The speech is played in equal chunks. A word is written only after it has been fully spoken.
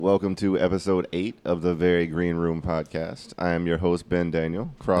Welcome to episode 8 of the Very Green Room podcast. I am your host, Ben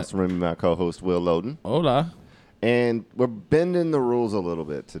Daniel. Across from me, my co-host, Will Loden. Hola. And we're bending the rules a little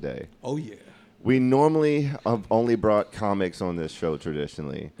bit today. Oh, yeah. We normally have only brought comics on this show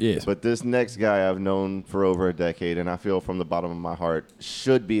traditionally. Yes. But this next guy I've known for over a decade, and I feel from the bottom of my heart,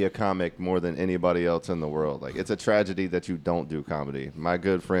 should be a comic more than anybody else in the world. Like, it's a tragedy that you don't do comedy. My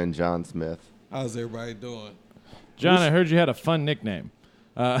good friend, John Smith. How's everybody doing? John, I heard you had a fun nickname.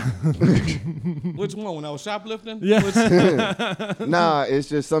 Which one? When I was shoplifting? Yeah. Nah, it's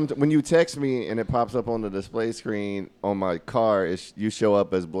just when you text me and it pops up on the display screen on my car, you show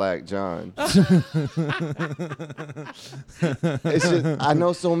up as Black John. It's just I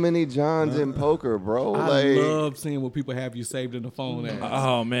know so many Johns in poker, bro. I love seeing what people have you saved in the phone as.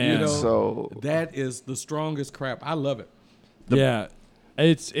 Oh, man. You know, So that is the strongest crap. I love it. Yeah.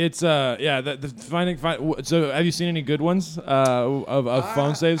 It's the finding. So, have you seen any good ones of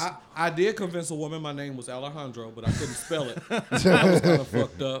phone saves? I did convince a woman my name was Alejandro, but I couldn't spell it. I was kind of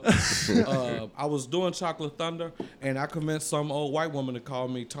fucked up. I was doing Chocolate Thunder, and I convinced some old white woman to call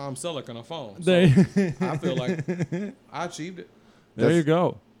me Tom Selleck on her phone. So I feel like I achieved it. There you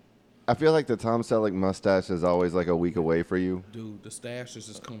go. I feel like the Tom Selleck mustache is always like a week away for you. Dude, the stash is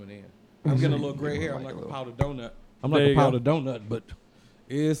just coming in. I'm getting a little gray hair. I'm like a powdered donut. I'm There like you a go. powdered donut, but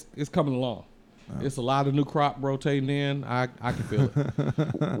it's coming along. It's a lot of new crop rotating in. I can feel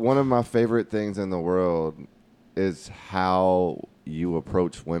it. One of my favorite things in the world is how you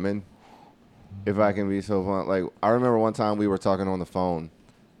approach women. If I can be so fun. Like, I remember one time we were talking on the phone,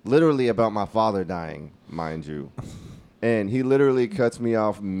 literally about my father dying, mind you. And he literally cuts me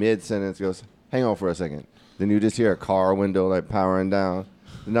off mid-sentence, goes, hang on for a second. Then you just hear a car window, like, powering down.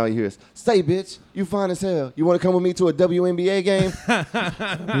 And now you hear, say, bitch, you fine as hell. You want to come with me to a WNBA game?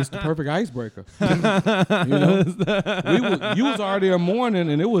 It's the perfect icebreaker. You know, you was already a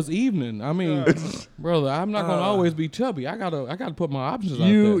morning and it was evening. I mean, brother, I'm not gonna always be chubby. I gotta put my options out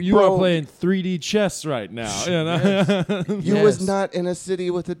there. You Bro. are playing 3D chess right now. You know? You was not in a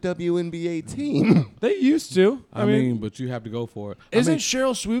city with a WNBA team. They used to. I mean, but you have to go for it. Isn't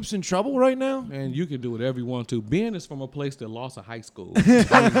Cheryl Swoops in trouble right now? Man, you can do whatever you want to. Ben is from a place that lost a high school.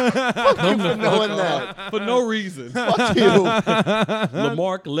 Knowing that. For no reason. Fuck you.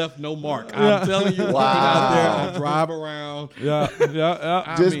 Lamarck left no mark. I'm telling you, Wow. out there and drive around.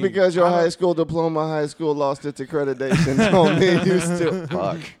 Yeah. Just because your high school lost its accreditation don't mean you still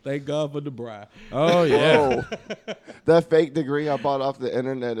fuck. Thank God for the bride. Oh, yeah. Whoa. That fake degree I bought off the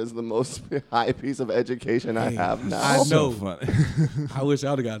internet is the most high piece of education I have now. I know. So funny. I wish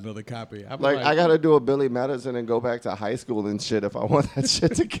I would have got another copy. I'm Like, I gotta do a Billy Madison and go back to high school and shit if I want that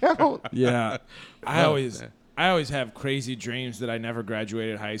shit to count. Yeah. I No, always man. have crazy dreams that I never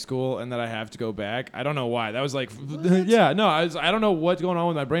graduated high school and that I have to go back. I don't know why. That was like, I don't know what's going on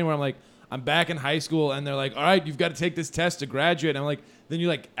with my brain where I'm like, I'm back in high school and they're like, all right, you've got to take this test to graduate. And I'm like, then you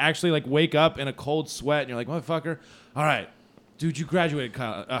like actually like wake up in a cold sweat and you're like, motherfucker, all right, dude, you graduated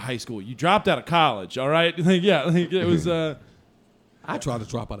high school. You dropped out of college, all right? Like, yeah, like it was, I tried to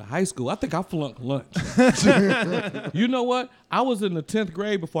drop out of high school. I think I flunked lunch. You know what? I was in the 10th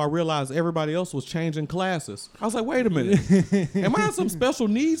grade before I realized everybody else was changing classes. I was like, wait a minute. Am I in some special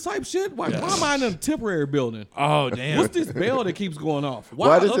needs type shit? Why am I in a temporary building? oh, damn. What's this bell that keeps going off?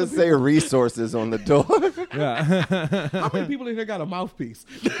 Why does other it say resources on the door? How many people in here got a mouthpiece?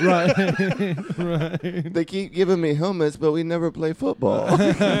 Right. They keep giving me helmets, but we never play football.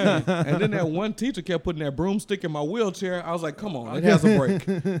 And then that one teacher kept putting that broomstick in my wheelchair. I was like, come on, it has a break.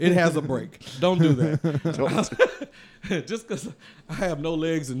 It has a break. Don't do that. Just because I have no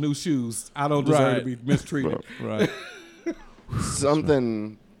legs and new shoes, I don't deserve to be mistreated. Right.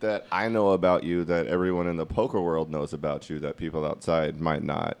 Something that I know about you that everyone in the poker world knows about you that people outside might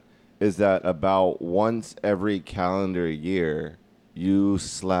not is that about once every calendar year, you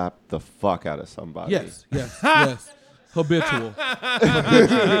slap the fuck out of somebody. Yes. Habitual.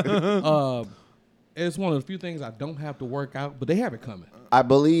 It's one of the few things I don't have to work out, but they have it coming. I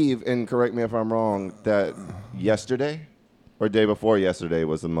believe, and correct me if I'm wrong, that yesterday or day before yesterday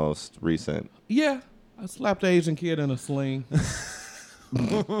was the most recent. Yeah, I slapped the Asian kid in a sling.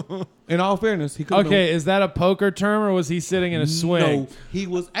 In all fairness, he couldn't. Okay, is that a poker term or was he sitting in a swing? No, he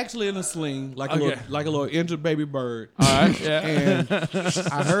was actually in a sling, like a little injured baby bird. All right, yeah. And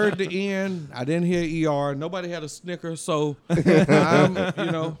I heard the end. I didn't hear ER. Nobody had a snicker, so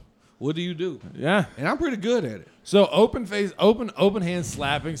what do you do? Yeah. And I'm pretty good at it. So open hand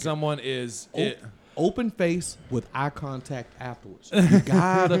slapping someone is Open face with eye contact afterwards. You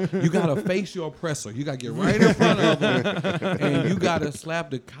gotta face your oppressor. You gotta get right in front of him, and you gotta slap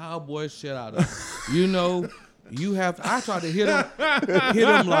the cowboy shit out of him. You know, I try to hit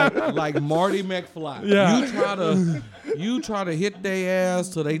him like Marty McFly. Yeah. You try to hit their ass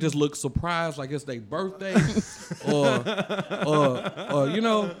till they just look surprised like it's their birthday, or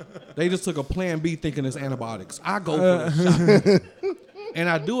they just took a Plan B thinking it's antibiotics. I go for the shot, and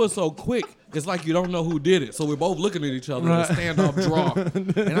I do it so quick. It's like you don't know who did it, so we're both looking at each other in a standoff draw,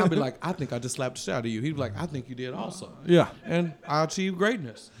 and I'll be like, I think I just slapped the shit out of you. He'd be like, I think you did also. Yeah. And I achieved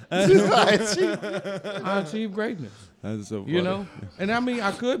greatness. I achieved greatness. That's so funny. You know? And I mean,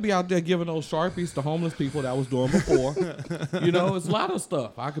 I could be out there giving those Sharpies to homeless people that I was doing before. It's a lot of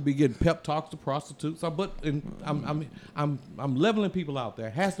stuff. I could be getting pep talks to prostitutes. I'm leveling people out there.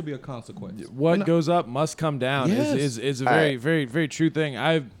 It has to be a consequence. What goes up must come down Yes. is a very, very, very true thing.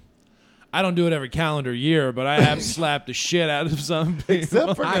 I don't do it every calendar year, but I have slapped the shit out of some people.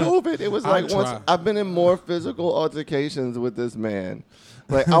 Except for COVID, it was like try. once I've been in more physical altercations with this man.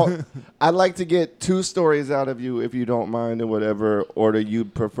 Like I'd like to get 2 stories out of you if you don't mind, or whatever order you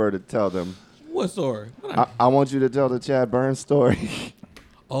prefer to tell them. What story? I want you to tell the Chad Burns story.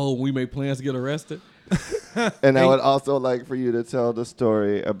 Oh, we made plans to get arrested? And I would also like for you to tell the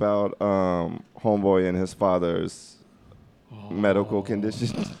story about Homeboy and his father's medical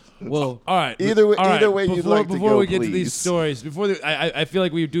condition. Well, all right. Either way, All right. either way you'd like to go, Before we get to please. these stories, I feel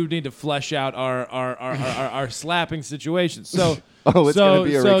like we do need to flesh out our slapping situations. So, it's gonna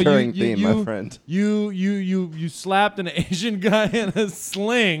be a recurring theme, my friend. You slapped an Asian guy in a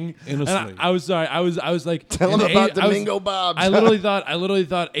sling. I was sorry. I was like, Tell him about Domingo Bob. I literally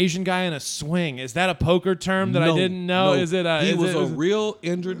thought Asian guy in a swing. Is that a poker term that I didn't know? No. Is it? He was a real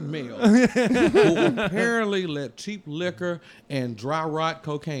injured male who apparently let cheap liquor and dry rot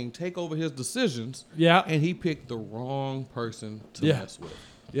cocaine take over his decisions. Yeah. And he picked the wrong person to mess with.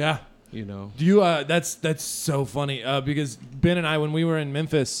 Yeah. Do you? That's so funny because Ben and I, when we were in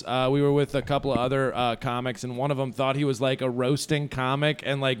Memphis, we were with a couple of other comics, and one of them thought he was like a roasting comic,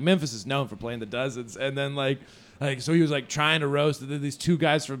 and like Memphis is known for playing the dozens, and then like so he was like trying to roast, and then these 2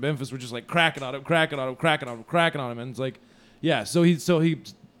 guys from Memphis were just like cracking on him, and it's like, yeah, so he.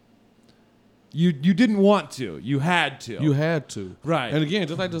 You didn't want to. You had to. You had to. Right. And again,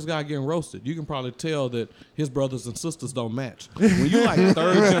 just like this guy getting roasted, you can probably tell that his brothers and sisters don't match. When you like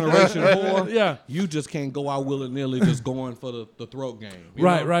 3rd generation whore, you just can't go out willy-nilly just going for the throat game.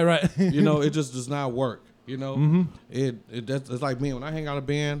 Right. It just does not work. It's like me. When I hang out a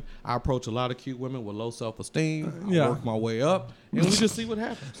band, I approach a lot of cute women with low self-esteem. I work my way up, and we just see what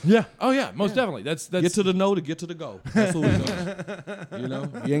happens. Yeah. Oh yeah. Most definitely. That's get to the no to get to the go. That's what we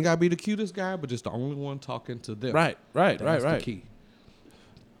do. You ain't gotta be the cutest guy, but just the only one talking to them. Right. That's the key.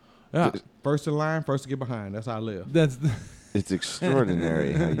 Yeah. First in line, first to get behind. That's how I live. It's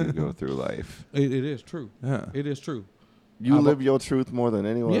extraordinary how you go through life. It is true. Yeah. It is true. You live your truth more than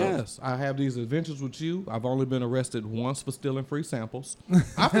anyone else. Yes, I have these adventures with you. I've only been arrested once for stealing free samples.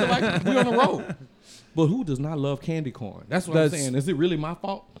 I feel like we're on the road. But who does not love candy corn? That's what I'm saying. Is it really my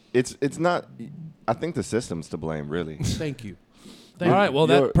fault? It's not. I think the system's to blame, really. Thank you. All right, well,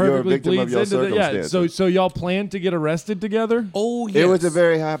 that perfectly bleeds into the circumstances. So y'all planned to get arrested together? Oh, yes. It was a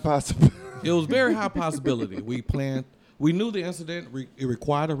very high possibility. It was very high possibility. We knew the incident it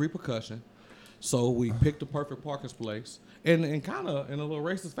required a repercussion, so we picked the perfect parking place. And kind of in a little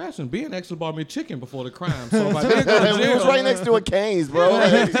racist fashion, Ben actually bought me chicken before the crime. So if I did go to jail, we was right next to a Cane's, bro.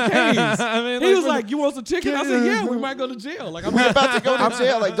 He was like, "You want some chicken?" I said, "Yeah, we might go to jail." Like we're about to go to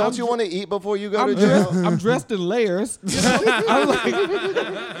jail. Like, don't you want to eat before you go to jail? I'm dressed in layers. I'm like,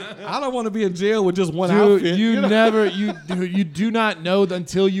 I don't want to be in jail with just one outfit. You do not know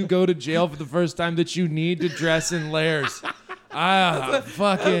until you go to jail for the first time that you need to dress in layers.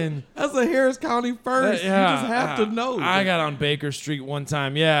 Fucking. That's a Harris County first. You just have to know. I got on Baker Street one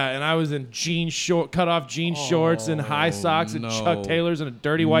time, and I was in cut off jean shorts and high socks and Chuck Taylors and a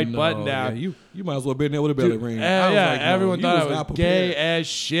dirty white button down. Yeah, you might as well have been there with a belly ring. Everyone thought I was gay as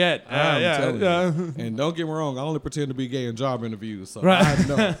shit. I'm telling you. And don't get me wrong, I only pretend to be gay in job interviews, so right. I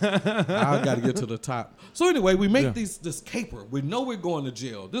know. I got to get to the top. So anyway, we make this caper. We know we're going to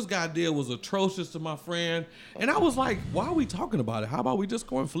jail. This guy did was atrocious to my friend, and I was like, why are we talking about it? How about we just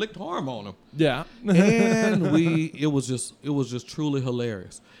go inflict harm on him? Yeah. And it was just truly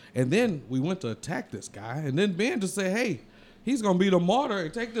hilarious. And then we went to attack this guy, and then Ben just said, hey, he's going to be the martyr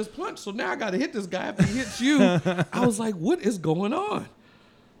and take this punch, so now I got to hit this guy if he hits you. I was like, what is going on?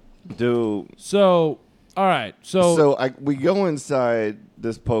 Dude. So, all right. We go inside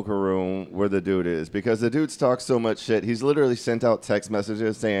this poker room where the dude is because the dude's talked so much shit. He's literally sent out text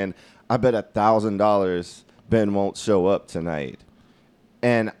messages saying, I bet $1,000 Ben won't show up tonight.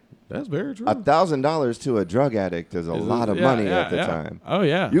 And That's very true. $1,000 to a drug addict is a lot of money at the time. Oh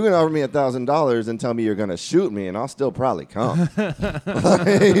yeah. You can offer me $1,000 and tell me you're gonna shoot me, and I'll still probably come. Like,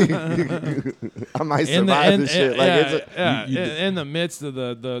 I might survive this shit. In the midst of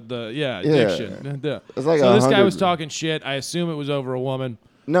the addiction. Yeah. It's like so this guy 100 was talking shit. I assume it was over a woman.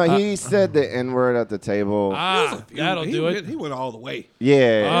 No, he said the N-word at the table. That'll do it. He went all the way.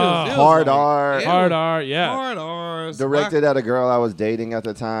 Yeah, It was hard like- R. Hard R, yeah. Hard R's. Directed at a girl I was dating at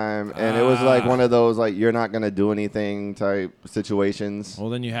the time, and it was like one of those like you're not gonna do anything type situations. Well,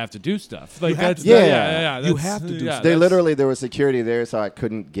 then you have to do stuff. Like You have that's to- yeah. You have to do stuff. They literally there was security there, so I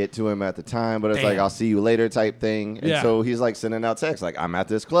couldn't get to him at the time. But it's like Damn. I'll see you later type thing. And Yeah. so he's like sending out texts like I'm at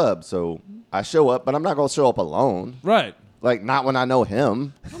this club, so I show up, but I'm not gonna show up alone. right. Like not when I know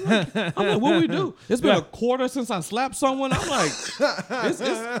him. I'm like, what we do? It's been a quarter since I slapped someone. I'm like,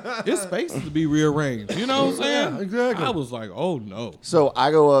 it's spaces to be rearranged. You know what I'm saying? exactly. I was like, oh no. So I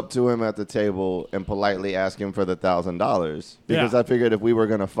go up to him at the table and politely ask him for the $1,000 because Yeah. I figured if we were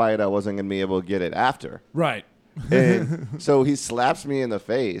gonna fight, I wasn't gonna be able to get it after. Right. And so he slaps me in the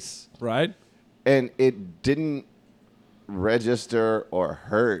face, Right. and it didn't register or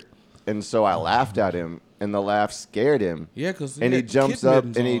hurt, and so I laughed at him, and the laugh scared him. Yeah, because And he jumps up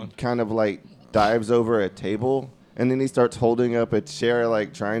and he kind of like dives over a table. And then he starts holding up a chair,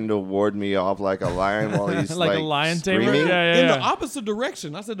 like trying to ward me off like a lion while he's Like a lion tamer? screaming. Yeah. in the opposite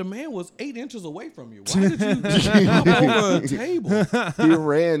direction. I said, the man was 8 inches away from you. Why did you jump over a table? He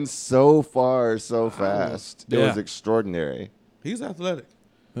ran so far, so fast. It Yeah. was extraordinary. He's athletic.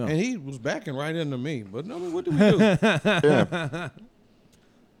 Yeah. And he was backing right into me. But no, what do we do? Yeah.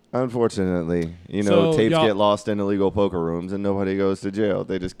 Unfortunately, So, tapes y'all- get lost in illegal poker rooms and nobody goes to jail.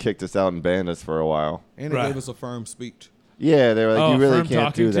 They just kicked us out and banned us for a while. And he Right. gave us a firm speech. Yeah, they were like, Oh, you really firm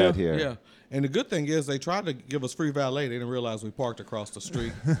can't do talking that to? here. Yeah. And the good thing is they tried to give us free valet. They didn't realize we parked across the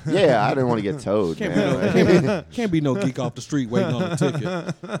street. Yeah, I didn't want to get towed, Can't man. can't be no geek off the street waiting on a ticket.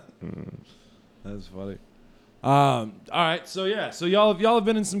 That's funny. All right. So yeah. So y'all have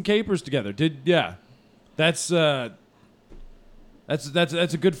been in some capers together. That's a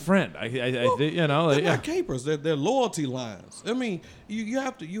good friend. I think They're like, yeah. not capers. They're loyalty lines. I mean, you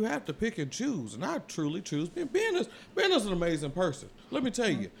have to pick and choose, and I truly choose. Ben is an amazing person. Let me tell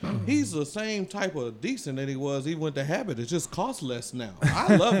you, he's the same type of decent that he was even with the habit. It just costs less now.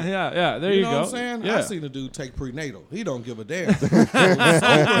 I love it. Yeah. There you know go. what I'm saying? Yeah. I seen a dude take prenatal. He don't give a damn.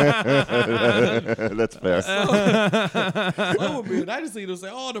 That's fair. Sober being, I just seen him say,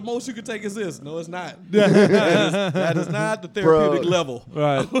 "Oh, the most you can take is this." No, it's not. That is not the therapeutic level.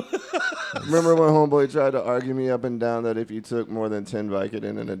 Right. Remember when homeboy tried to argue me up and down that if you took more than 10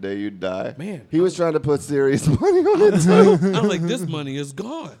 Vicodin in a day, you'd die? Man. He was trying to put serious money on it, too. I'm like, this money is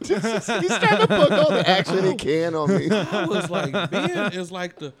gone. He's trying to put all the action he can on me. I was like, Ben is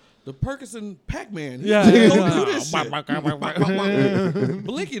like the Perkinson Pac-Man. Yeah. Don't do this shit.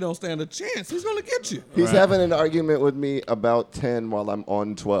 Blinky don't stand a chance. He's gonna get you. He's having an argument with me about 10 while I'm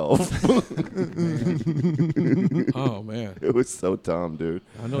on 12. Oh man, It was so dumb, dude.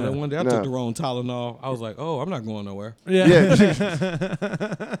 I know that one day I No. took the wrong Tylenol. I was like, oh, I'm not going nowhere. Yeah.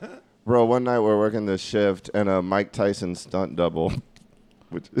 Bro, one night we're working the shift and a Mike Tyson stunt double,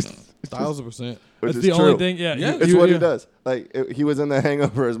 which is 1,000%. which That's is the true. only thing. Yeah. Yeah. It's what he does. Like he was in The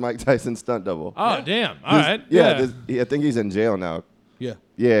Hangover as Mike Tyson stunt double. Oh damn. All right. Yeah, I think he's in jail now. Yeah.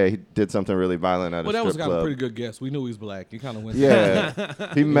 Yeah, he did something really violent at Well, a that was strip kind of a club. pretty good guess. We knew he was black. You kind of went.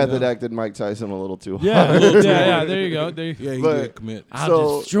 Yeah, he method acted Mike Tyson a little too hard. Yeah. Yeah. There you go. There you Yeah, he But- did commit. I'll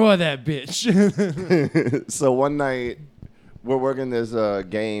So- destroy that bitch. So one night we're working this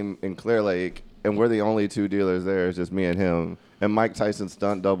game in Clear Lake, and we're the only two dealers there. It's just me and him. And Mike Tyson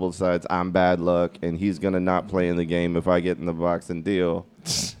stunt double decides I'm bad luck, and he's gonna not play in the game if I get in the box and deal.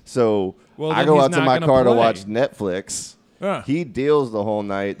 So Well, I then go he's out to not my gonna car to play. watch Netflix. Yeah. He deals the whole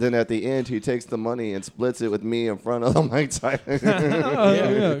night. Then at the end, he takes the money and splits it with me in front of Mike Tyson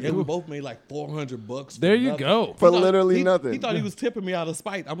Yeah, we both made like $400. There you go. for He thought- literally he- nothing. He thought he was tipping me out of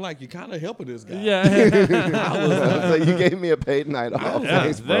spite. I'm like, you're kind of helping this guy. Yeah. I was like, So you gave me a paid night off. Yeah,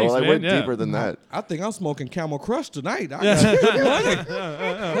 Thanks, bro. thanks, I man, went yeah. deeper than that. I think I'm smoking Camel Crush tonight.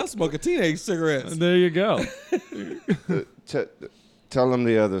 I'm smoking teenage cigarettes. There you go. Tell him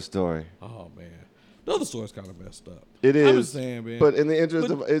the other story. Oh man, the other story's kind of messed up. It I'm is, just saying, man. but in the interest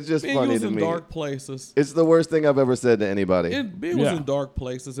But of, it's just Ben funny was to in me. dark places. It's the worst thing I've ever said to anybody. Ben was Yeah. in dark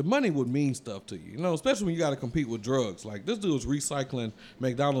places, and money would mean stuff to you. You know, especially when you got to compete with drugs. Like this dude was recycling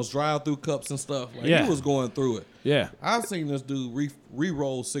McDonald's drive-through cups and stuff. Like Yeah. he was going through it. Yeah. I've seen this dude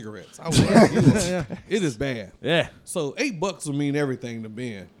re-roll cigarettes. I was like, it is bad. Yeah. So $8 would mean everything to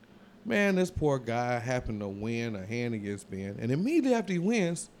Ben. Man, this poor guy happened to win a hand against Ben, and immediately after he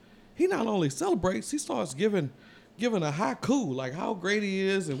wins, he not only celebrates, he starts giving a haiku, like how great he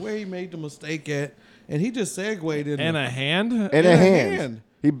is and where he made the mistake at. And he just segued in. And a hand? And a hand.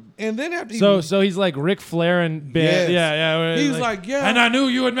 And then after So he's like Ric Flair and Yes. yeah. He's like, yeah. And I knew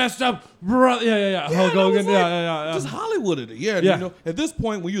you had messed up, bro. Yeah. Hulk Hogan. Like, Yeah. Just Hollywooded it. Yeah. Yeah. You know, at this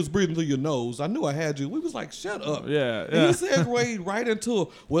point, when you was breathing through your nose, I knew I had you. We was like, shut up. Yeah. And he segued right into,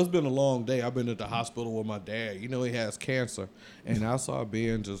 well, it's been a long day. I've been at the hospital with my dad. You know, he has cancer. And I saw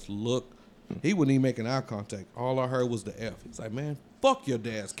Ben just look. He wasn't even making eye contact. All I heard was the F. He's like, man, fuck your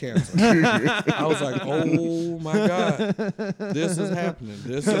dad's cancer. I was like, oh my God, this is happening.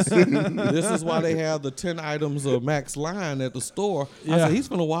 This is why they have the 10 items of Max line at the store. I said, he's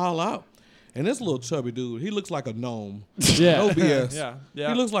finna wild out. And this little chubby dude, he looks like a gnome. Yeah. No BS. Yeah.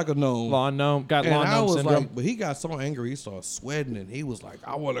 He looks like a gnome. Lawn gnome. Got And lawn I gnome was syndrome. like, but he got so angry, he started sweating, and he was like,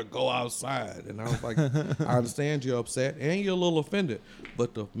 I want to go outside. And I was like, I understand you're upset, and you're a little offended.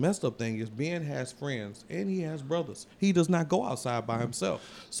 But the messed up thing is Ben has friends, and he has brothers. He does not go outside by himself.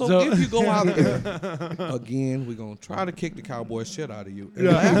 So if you go out there, again, we're going to try to kick the cowboy shit out of you and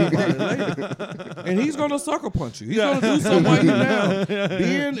laugh about it later. And he's going to sucker punch you. He's going to do something like you now.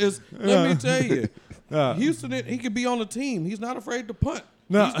 Ben is, let me tell you, Houston, he could be on the team. He's not afraid to punt.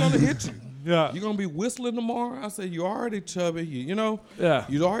 No. He's going to hit you. Yeah. You're going to be whistling tomorrow? I said, you're already chubby. You know? Yeah.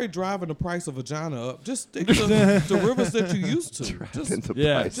 You're already driving the price of vagina up. Just stick to the rivers that you used to. The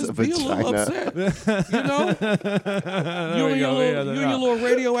Yeah. price Just of be a little vagina. upset. You know? You and your little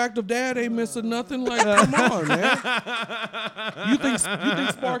radioactive dad ain't missing nothing. Like, come on, man. You think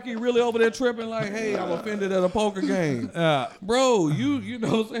Sparky really over there tripping like, hey, I'm offended at a poker game? Bro, you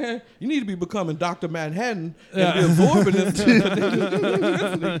know what I'm saying? You need to be becoming Dr. Manhattan and be absorbing this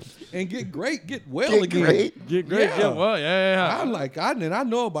and get well again. Get Get Yeah. well. Yeah. I'm like, I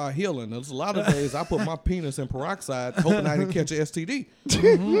know about healing. There's a lot of days I put my penis in peroxide hoping I didn't catch an STD.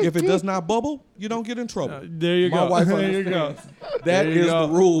 If it does not bubble, you don't get in trouble. There you My go. wife There you go. understands. That There you is go.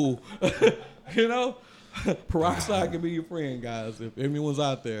 the rule. You know? Peroxide can be your friend, guys, if anyone's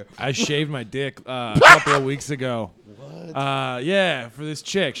out there. I shaved my dick a couple of weeks ago. What? Yeah, for this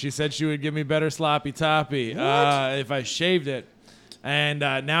chick. She said she would give me better sloppy toppy if I shaved it. And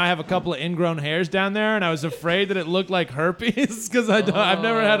now I have a couple of ingrown hairs down there, and I was afraid that it looked like herpes because I've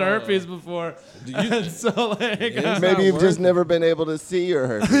never had herpes before. And so like, Maybe you've just never been able to see your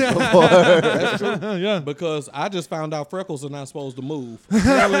herpes before. That's true. Yeah. Because I just found out freckles are not supposed to move.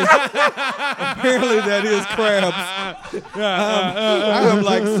 Apparently that is crabs. I am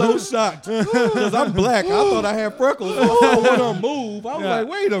like so shocked because I'm black. I thought I had freckles. So I want to move. I was like,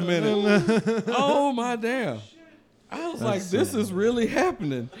 wait a minute. Oh my damn. I was like, this is really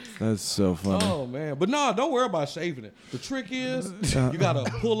happening. That's so funny. Oh, man. But no, don't worry about shaving it. The trick is you got to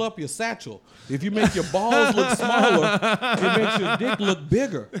pull up your satchel. If you make your balls look smaller, it makes your dick look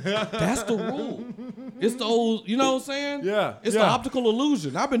bigger. That's the rule. It's the old, you know what I'm saying? Yeah. It's the optical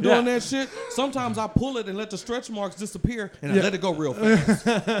illusion. I've been doing that shit. Sometimes I pull it and let the stretch marks disappear, and I let it go real fast.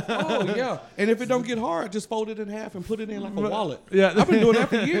 Oh, yeah. And if it don't get hard, just fold it in half and put it in like a wallet. Yeah. I've been doing that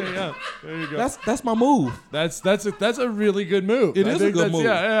for years. Yeah. There you go. That's my move. That's a really good move. It I is a think good that's- move.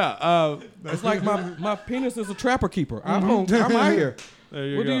 Yeah. It's like my penis is a trapper keeper. I'm out here. There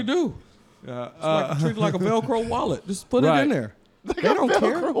you What go. do you do? Treat it like a Velcro wallet. Just put it Right. in there. They Like a don't care.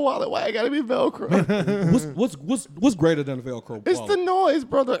 Velcro wallet. Why I gotta be Velcro? What's greater than a Velcro It's wallet? the noise,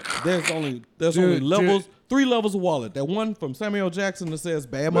 brother. There's only Dude, levels, 3 levels of wallet. That one from Samuel Jackson that says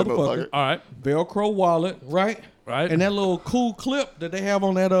 "bad motherfucker." All right. Velcro wallet, right? Right. And that little cool clip that they have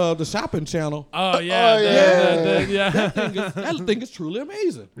on that the shopping channel. Oh yeah. Oh, yeah. Yeah. That thing is truly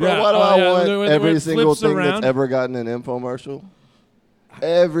amazing. Bro, Yeah. why do Oh, I yeah. want Where every it single flips thing around. that's ever gotten an infomercial?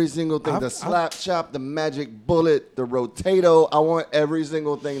 Every single thing. The slap chop, the magic bullet, the rotato. I want every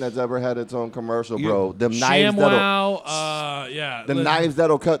single thing that's ever had its own commercial, bro. Them knives that'll ShamWow. Yeah. the knives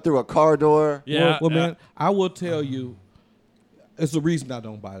that'll cut through a car door. Yeah. Well, yeah. man, I will tell you, it's the reason I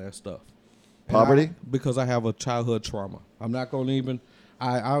don't buy that stuff. And Poverty? because I have a childhood trauma. I'm not going to even,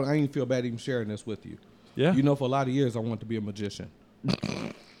 I ain't feel bad even sharing this with you. Yeah. You know, for a lot of years, I wanted to be a magician.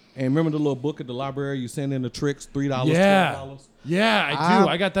 And remember the little book at the library? You send in the tricks, $3, Yeah. $12? Yeah, I do.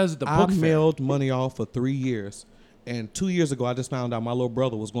 I got those at the book I fair. mailed money off for 3 years. And 2 years ago, I just found out my little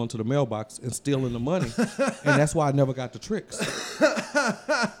brother was going to the mailbox and stealing the money. And that's why I never got the tricks.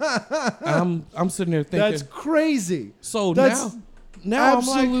 I'm sitting there thinking. That's crazy. So That's now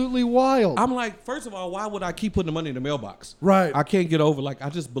absolutely wild. I'm like, first of all, why would I keep putting the money in the mailbox? Right. I can't get over, like, I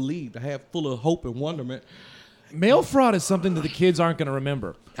just believed. I had full of hope and wonderment. Mail fraud is something that the kids aren't going to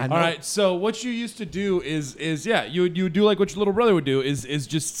remember. I know. All right, so what you used to do is you would do like what your little brother would do is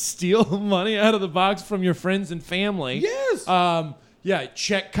just steal money out of the box from your friends and family. Yes.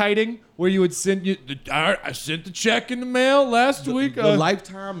 check kiting, where you would send I sent the check in the mail last week. The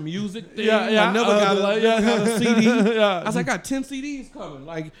Lifetime music thing. Yeah, I never got a CD. Yeah. I was like, I got 10 CDs coming.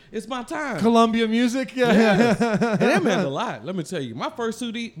 Like, it's my time. Columbia Music. Yeah. And that meant a lot. Let me tell you, my first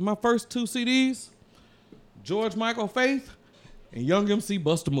two CDs, George Michael Faith and Young MC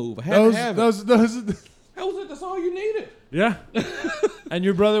Bust a Move. I had to have it. That was it. That's all you needed. Yeah. And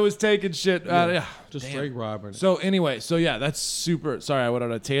your brother was taking shit. Just straight robbing. So anyway, that's super. Sorry, I went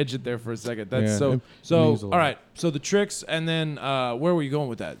on a tangent there for a second. That's Yeah, it means a all lot. right. So the tricks, and then where were you going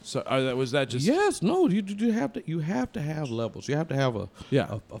with that? So was that just? Yes, no. You have to have levels. You have to have a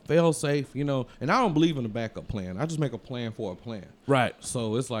fail safe. You know, and I don't believe in a backup plan. I just make a plan for a plan. Right.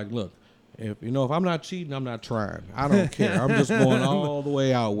 So it's like, look. If I'm not cheating, I'm not trying. I don't care. I'm just going all the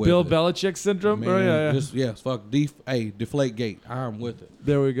way out with Bill it. Belichick syndrome. Man, fuck. Deflate gate. I'm with it.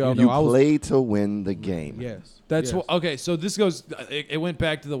 There we go. You play to win the game. Yes. That's yes. okay. So this goes. It went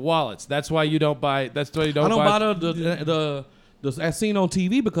back to the wallets. That's why you don't buy. That's why you don't. I don't buy the as seen on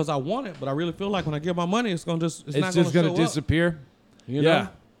TV because I want it, but I really feel like when I get my money, it's not just gonna disappear. You know?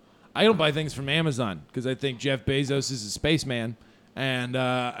 I don't buy things from Amazon because I think Jeff Bezos is a spaceman. And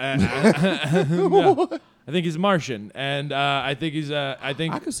I think he's Martian, and I think he's. I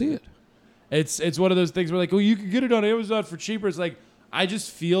can see it. It's one of those things where like, oh, you can get it on Amazon for cheaper. It's like I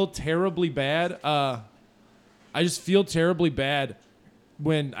just feel terribly bad.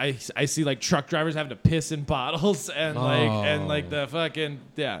 When I see like truck drivers having to piss in bottles and like the fucking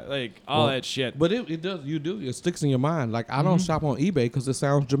all that shit. But it sticks in your mind. Like I don't shop on eBay because it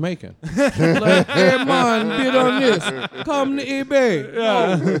sounds Jamaican. Like, hey man, bid on this. Come to eBay.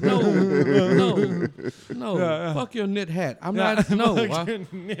 No. Fuck your knit hat. I'm not. No.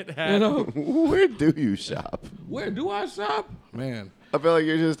 Knit hat. You know, Where do you shop? where do I shop, man? I feel like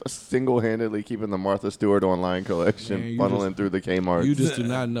you're just single-handedly keeping the Martha Stewart online collection Man, you funneling just- through the Kmart. You just do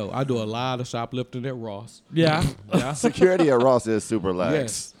not know. I do a lot of shoplifting at Ross. Yeah. Security at Ross is super lax.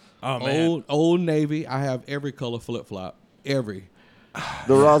 Yes. Oh man. Old Navy. I have every color flip flop. Every.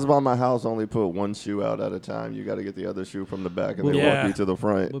 The Ross by my house only put one shoe out at a time. You got to get the other shoe from the back, and they Yeah. walk you to the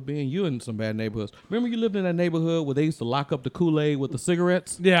front. But being you in some bad neighborhoods. Remember you lived in that neighborhood where they used to lock up the Kool-Aid with the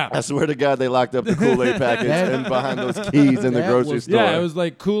cigarettes? Yeah. I swear to God, they locked up the Kool-Aid packets and behind those keys in the that grocery was- store. Yeah, it was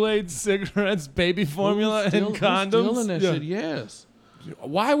like Kool-Aid, cigarettes, baby formula, and condoms. Stealing that Yeah. shit, yes.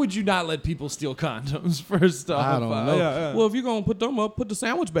 Why would you not let people steal condoms? First off, I don't know. Yeah. Well, if you're going to put them up, put the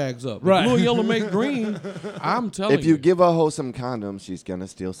sandwich bags up. Right. Blue, yellow make green. I'm telling If you give a hoe some condoms, she's going to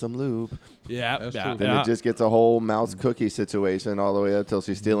steal some lube. Yeah, That's yeah, true. Then yeah. it just gets a whole mouse cookie situation all the way up till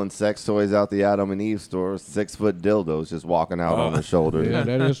she's stealing sex toys out the Adam and Eve store, 6-foot dildos just walking out on her shoulders. Yeah,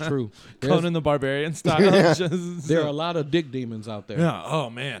 that is true. Conan the Barbarian style. Just- There are a lot of dick demons out there. yeah. Oh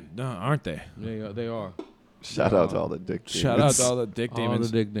man, no, aren't they? They are. Shout out to all the dick Shout out demons. to all the dick All demons.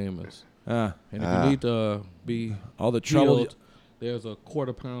 the dick demons. And And if you need to be all the trouble. healed, there's a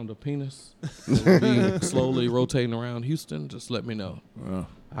quarter pound of penis. It'll be slowly rotating around Houston. Just let me know. Oh.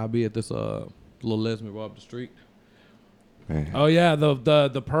 I'll be at this little lesbian bar up the street. Man. Oh yeah,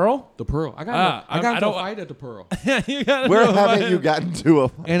 the pearl. The Pearl. I I got into don't- a fight at the Pearl. You gotta Where know haven't about you it. gotten to a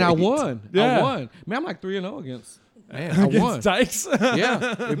fight? And I won. Yeah. I won. Man, I'm like 3-0 against. Man, I won. Against Dykes?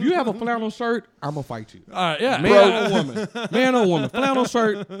 Yeah. If you have a flannel shirt, I'm going to fight you. All right, yeah. Man or woman. Man or woman. Flannel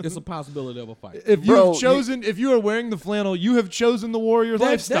shirt, it's a possibility of a fight. If Bro, you've chosen, if you are wearing the flannel, you have chosen the warrior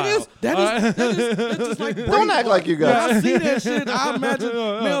lifestyle. That's just like Don't act like you got. I see that shit. I imagine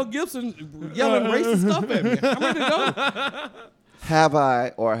Mel Gibson yelling racist stuff at me. I'm ready to go. Have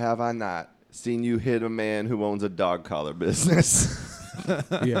I or have I not seen you hit a man who owns a dog collar business?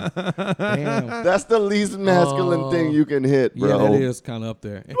 Yeah. Damn. That's the least masculine thing you can hit, bro. Yeah, that is kind of up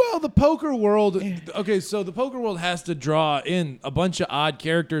there. Well, the poker world. Okay, so the poker world has to draw in a bunch of odd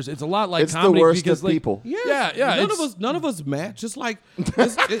characters. It's a lot like It's the comedy worst because of like, people. Yes. Yeah. None of us match. It's like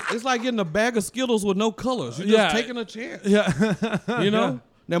it's like getting a bag of Skittles with no colors. You're just Yeah. taking a chance. Yeah. You know.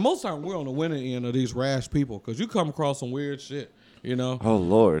 Now most time we're on the winning end of these rash people because you come across some weird shit. You know. Oh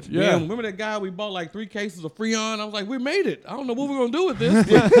Lord. Yeah. Man, remember that guy we bought like 3 cases of Freon? I was like, we made it. I don't know what we're gonna do with this.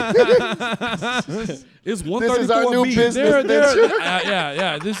 It's 134 This is our new business.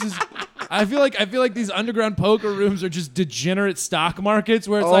 Yeah. This is. I feel like these underground poker rooms are just degenerate stock markets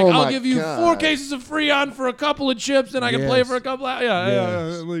where it's Oh like I'll my give you God. 4 cases of Freon for a couple of chips and I can play Yes. for a couple. Yeah.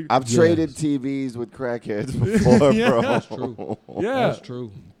 Yes. Like, I've traded TVs with crackheads before, bro. That's true. yeah. That's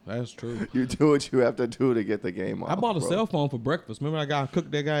true. That's true. You do what you have to do to get the game off. I bought a bro. cell phone for breakfast. Remember that guy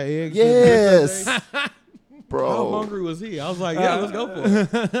cooked that guy eggs? Yes, How bro. hungry was he? I was like, yeah, let's go for it.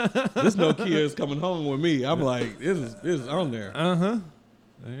 This Nokia is coming home with me. I'm like, this is on there. There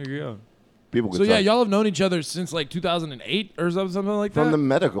you go. People could So yeah, talk y'all have known each other since like 2008 or something like that. from the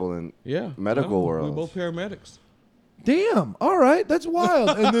medical and medical world. We're both paramedics. Damn. All right, that's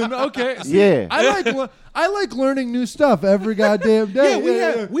wild. and then okay, see, Yeah. I like learning new stuff every goddamn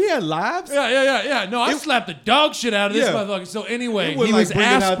day. We had lives. yeah. No, I slapped the dog shit out of this Yeah. motherfucker. So anyway, It was he like was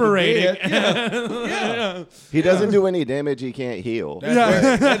bringing out the aspirating. dead. Yeah. He doesn't do any damage he can't heal.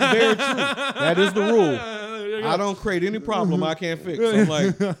 That's very true. That is the rule. I don't create any problem I can't fix. I'm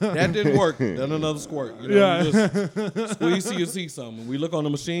like, that didn't work. Then another squirt. You know, you just squeeze till you see something. We look on the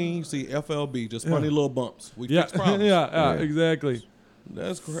machine, you see FLB, just funny little bumps. We fix problems. yeah, exactly.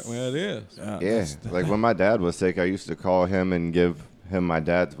 That's correct. Man, it is. Yeah, like when my dad was sick, I used to call him and give him my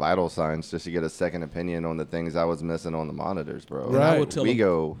dad's vital signs just to get a second opinion on the things I was missing on the monitors, bro. And I would tell we him,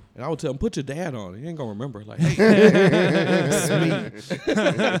 go. And I would tell him, put your dad on. He ain't gonna remember. Like, hey, it's me.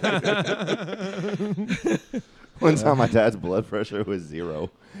 One time, my dad's blood pressure was 0.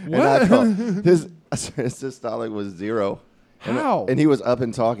 And I called, his systolic was 0. And, How? And he was up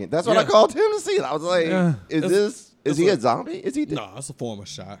and talking. That's what I called him to see. I was like, is he a zombie? Is he dead? No, it's a form of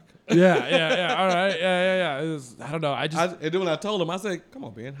shock. Yeah. All right. Yeah. I don't know. I just. And then when I told him, I said, come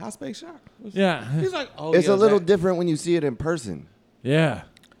on, Ben, high space shock. Yeah. He's like, oh, It's yeah, a little that. different when you see it in person. Yeah.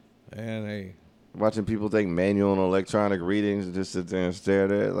 And hey, Watching people take manual and electronic readings and just sit there and stare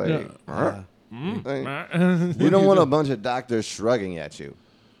at it. Like, like, you don't want a bunch of doctors shrugging at you.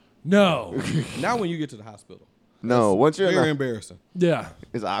 No. now when you get to the hospital, No, once you're in very the, embarrassing. Yeah.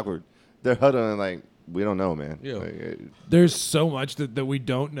 it's awkward. They're huddling like, we don't know, man. Yeah. Like, There's so much that we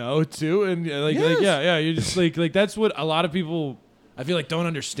don't know too, and you're just like that's what a lot of people I feel like don't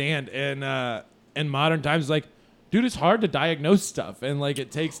understand. And in modern times, like, dude, it's hard to diagnose stuff, and like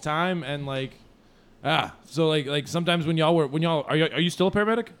it takes time, and like so like sometimes when y'all are you still a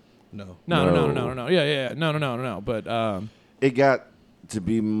paramedic? No. No. Yeah. No. But it got to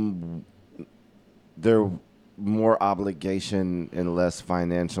be there more obligation and less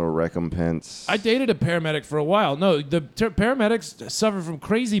financial recompense. I dated a paramedic for a while. No, the paramedics suffer from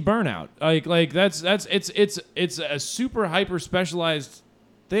crazy burnout. Like that's it's a super hyper specialized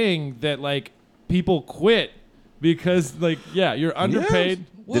thing that like people quit because like you're underpaid. Yes.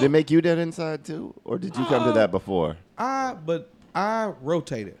 Did it make you dead inside too, or did you come to that before? But I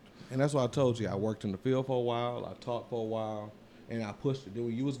rotated, and that's why I told you I worked in the field for a while. I taught for a while, and I pushed it. Then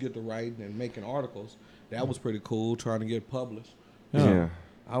when you was get to writing and making articles, that was pretty cool. Trying to get published. Yeah.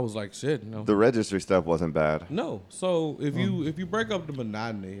 I was like, shit, no. The registry stuff wasn't bad. No. So if you break up the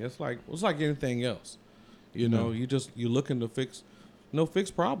monotony, it's like anything else. You know, you looking to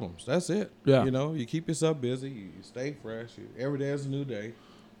fix problems. That's it. Yeah. You know, you keep yourself busy. You stay fresh. Every day is a new day.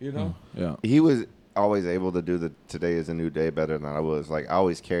 You know. Yeah. He was always able to do the today is a new day better than I was. Like, I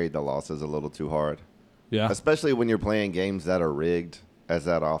always carried the losses a little too hard. Yeah. Especially when you're playing games that are rigged, as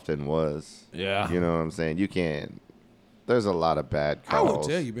that often was. Yeah. You know what I'm saying? You can't. There's a lot of bad I calls. will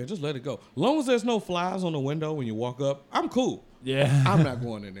tell you, man, just let it go. Long as there's no flies on the window when you walk up, I'm cool. Yeah. I'm not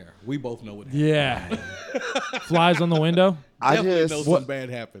going in there. We both know what happened. Yeah. Flies on the window. I Definitely just. know something bad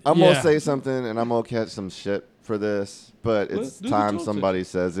happened. I'm Yeah. gonna say something, and I'm gonna catch some shit for this, but it's do what time you somebody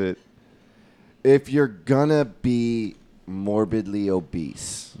says it. If you're gonna be morbidly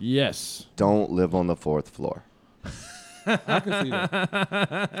obese, Yes. don't live on the 4th floor. I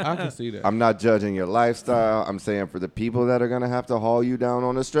can see that. I'm not judging your lifestyle. I'm saying for the people that are gonna have to haul you down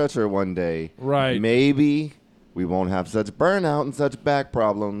on a stretcher one day, Right. Maybe we won't have such burnout and such back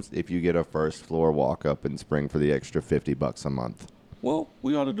problems if you get a 1st floor walk up in spring for the extra $50 a month. Well,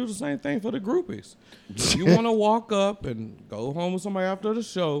 we ought to do the same thing for the groupies. If you want to walk up and go home with somebody after the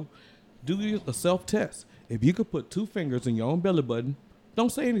show, do a self-test. If you could put 2 fingers in your own belly button,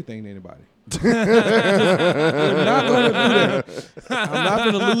 don't say anything to anybody. You're not going to do that. I'm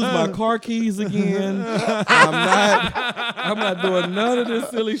not going to lose my car keys again. I'm not doing none of this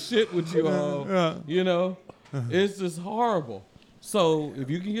silly shit with you all. You know, it's just horrible. So if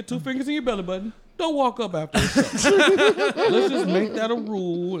you can get 2 fingers in your belly button, don't walk up after the show. Let's just make that a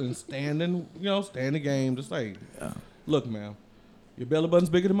rule and stand the game. Just like, look, man, your belly button's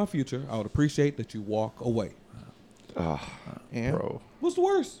bigger than my future. I would appreciate that you walk away. And bro. what's the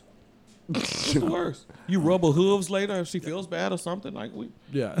worst? What's the worst? You rub her hooves later if she feels bad or something. Like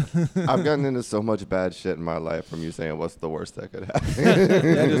Yeah. I've gotten into so much bad shit in my life from you saying what's the worst that could happen.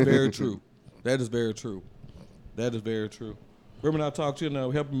 that is very true. That is very true. That is very true. Remember when I talked to you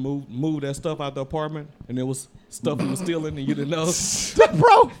and helped him move that stuff out the apartment, and there was stuff he was stealing and you didn't know?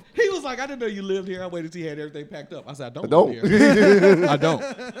 Bro, He was like, I didn't know you lived here. I waited till you had everything packed up. I said, I don't Don't. live here. I don't.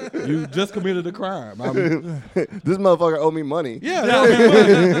 You just committed a crime. This motherfucker owe me money. Yeah, that was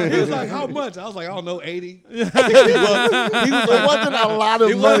money. He was like, how much? I was like, I don't know, 80. He was It wasn't a lot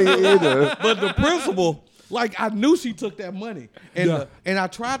of money either. But the principal, like, I knew she took that money. And and I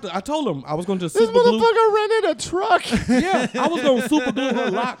told him I was going to just This super glue. motherfucker rented a truck. Yeah, I was going to super glue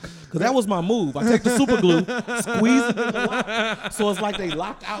her lock. Because that was my move. I take the super glue, squeeze it in the lock. So it's like they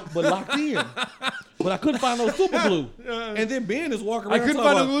locked out but locked in. But I couldn't find no super glue. And then Ben is walking I around. couldn't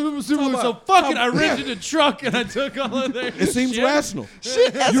find a little super glue, so fuck it. I rented a truck and I took all of their It seems shit. rational.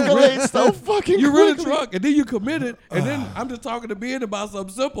 Shit escalates so fucking You quickly. rent a truck and then you commit it, and then I'm just talking to Ben about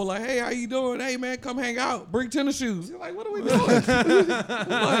something simple like, "Hey, how you doing? Hey, man, come hang out. Bring tennis shoes." You're like, "What are we doing?" I'm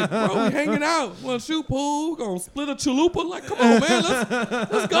like, "Bro, we hanging out. Want to shoot pool? Gonna split a chalupa? Like, come on, man,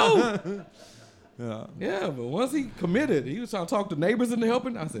 let's go." Yeah, but once he committed, he was trying to talk to neighbors into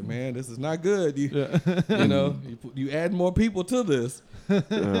helping. I said, "Man, this is not good. You know, you add more people to this."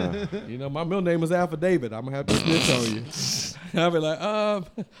 You know, my middle name is Alpha David. I'm gonna have to snitch on you. I'll be like,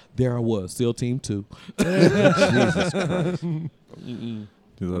 there I was, SEAL Team 2. Jesus Christ.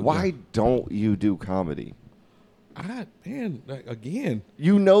 Why don't you do comedy? Again,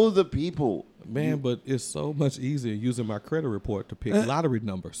 You know the people. man, but it's so much easier using my credit report to pick lottery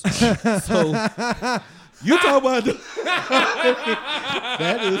numbers. So you talk about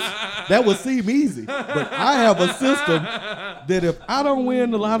that would seem easy, but I have a system that if I don't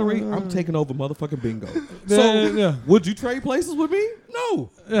win the lottery, I'm taking over motherfucking bingo. So would you trade places with me? No.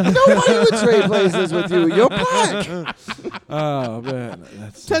 Nobody would trade places with you. You're black. Oh man,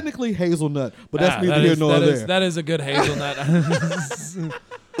 that's Technically hazelnut, but that's neither that here is- nor that there. is- that is a good hazelnut.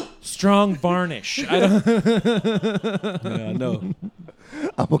 Strong varnish. I don't. Yeah, I know.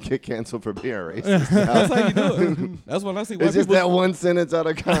 I'm gonna get canceled for being racist. That's how you do it. That's when I see white It's just people. that one sentence out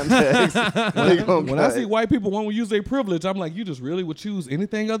of context. When I see white people want to use their privilege, I'm like, you just really would choose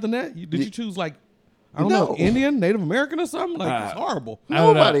anything other than that? Did you choose like, I don't know, No. Indian, Native American or something? Like, it's horrible.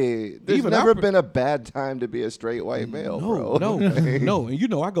 Nobody. There's Even never Afri- been a bad time to be a straight white male, bro. No. And you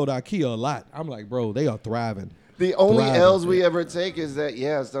know, I go to IKEA a lot. I'm like, bro, they are thriving. The only Thriving. L's we ever take is that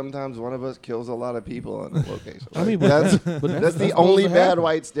sometimes one of us kills a lot of people on the location. I mean, that's but that's the supposed only to bad happen.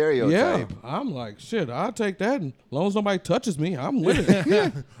 white stereotype. Yeah, I'm like, shit, I'll take that. And as long as nobody touches me, I'm with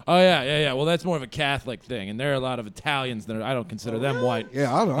it. Oh yeah. Well, that's more of a Catholic thing, and there are a lot of Italians that I don't consider them white.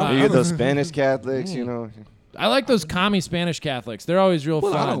 Yeah, I don't. You get those Spanish Catholics, you know. I like those commie Spanish Catholics. They're always real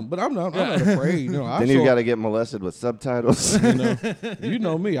Well, I fun. don't, but I'm not afraid. You know, Then you got to get molested with subtitles. you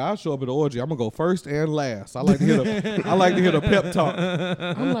know me. I'll show up at the orgy. I'm gonna go first and last. I like to hear the pep talk.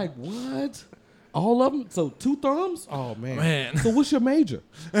 I'm like, what? All of them? So 2 thumbs? Oh man. So what's your major?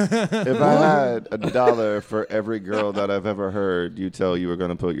 If I had $1 for every girl that I've ever heard you tell you were going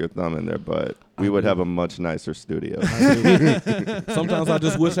to put your thumb in their butt, we would have a much nicer studio. Sometimes I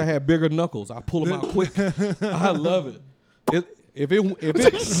just wish I had bigger knuckles. I pull them out quick. I love it. If it,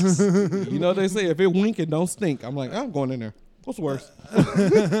 you know what they say, if it wink, it don't stink. I'm like, I'm going in there. What's worse? What's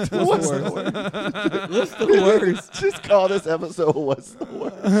the worst? Just call this episode What's the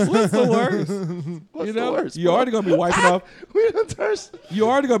Worst? What's the worst? What's the worst? You're already gonna be wiping off. We done thirst. You're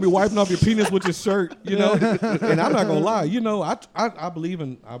already gonna be wiping off your penis with your shirt, you know. And I'm not gonna lie, you know, I believe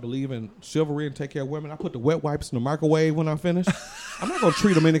in chivalry and take care of women. I put the wet wipes in the microwave when I finish. I'm not gonna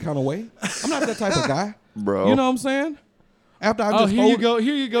treat them any kind of way. I'm not that type of guy, Bro. You know what I'm saying? After I Oh, just here hold you go.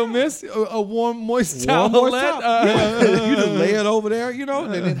 Here you go, miss. A warm, moist one towelette. more time. You just lay it over there, you know,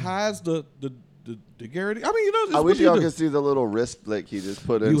 and then it hides the garrity. I mean, you know, it's I what wish you y'all do. could see the little wrist flick he just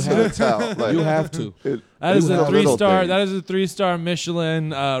put You into the have towel. Like, You have to. That is It was a a little 3-star. thing. That is a 3-star Michelin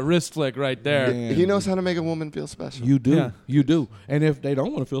wrist flick right there. Man. He knows how to make a woman feel special. You do. Yeah. You do. And if they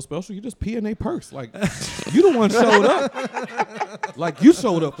don't want to feel special, you just pee in their purse. Like, you the one showed up. Like, you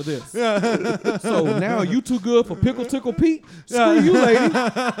showed up for this. So now you too good for Pickle Tickle Pete? Screw you, lady.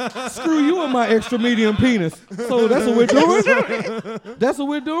 Screw you and my extra medium penis. So that's what we're doing? That's what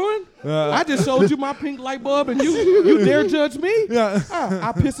we're doing? I just showed you my pink light bulb and you dare judge me? Yeah.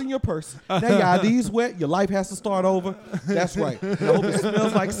 I piss in your purse. Now your ID's wet. Your life has to start over. That's right. And I hope it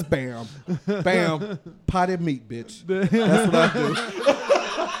smells like spam. Bam. Potted meat, bitch. That's what I do.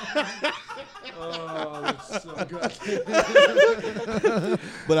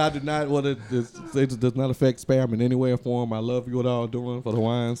 But I do not want to. It does not affect spam in any way or form. I love you all doing for the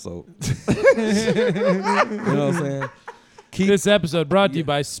wine. So you know what I'm saying. This episode brought to you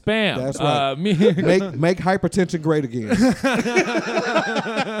by Spam. That's right. Make hypertension great again.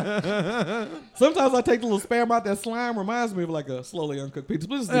 Sometimes I take the little spam out. That slime reminds me of like a slowly uncooked pizza.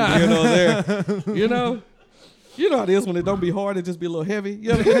 But it's neither here nor there. You know. You know how it is when it don't be hard, it just be a little heavy.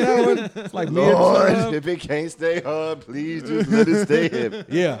 You know what I mean? It's like mid Lord, sub. if it can't stay hard, please just let it stay heavy.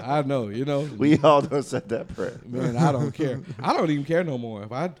 Yeah, I know. You know, We all done said that prayer. man, I don't care. I don't even care no more.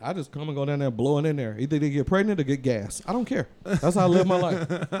 If I just come and go down there and blow it in there. Either they get pregnant or get gas. I don't care. That's how I live my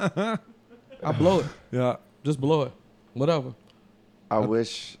life. I blow it. Yeah. Just blow it. Whatever. I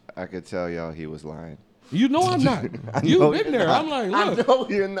wish I could tell y'all he was lying. You know I'm not. You've know been you're there. not. I'm like, I look. know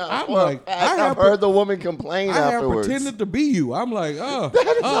you're not. I'm For a like, fact, I have I've heard the woman complain I have afterwards. pretended to be you. I'm like,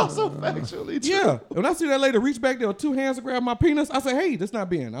 That is also factually true. yeah. When I see that lady reach back there with 2 hands to grab my penis, I say, hey, that's not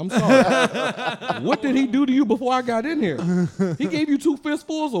Ben. I'm sorry. What did he do to you before I got in here? He gave you 2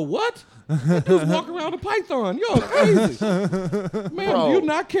 fistfuls of what? That dude's walking around a python. You're crazy. Man, Bro. do you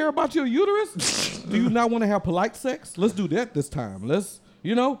not care about your uterus? Do you not want to have polite sex? Let's do that this time. Let's,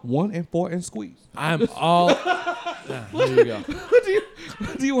 1 and 4 and squeeze. I'm all. Yeah, there you go.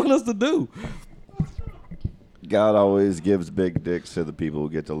 What do you want us to do? God always gives big dicks to the people who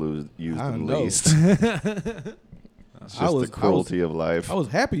get to use I them know. least. It's just the cruelty of life. I was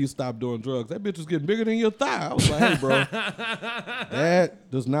happy you stopped doing drugs. That bitch was getting bigger than your thigh. I was like, hey, bro,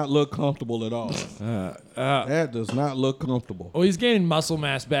 that does not look comfortable at all. That does not look comfortable. Oh, he's gaining muscle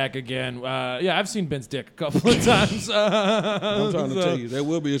mass back again. Yeah, I've seen Ben's dick a couple of times. I'm trying to tell you, there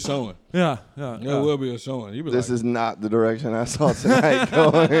will be a showing. Yeah. There will be a showing. You be This like, is not the direction I saw tonight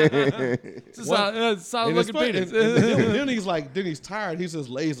going. It's a solid and it's looking fun- penis. and then he's tired. He's just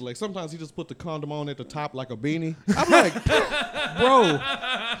lazy. Like sometimes he just put the condom on at the top like a beanie. I'm like, bro,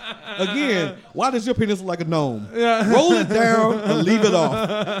 again, why does your penis look like a gnome? Roll it down and leave it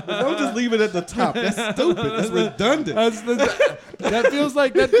off. Don't just leave it at the top. That's stupid. It's redundant. That feels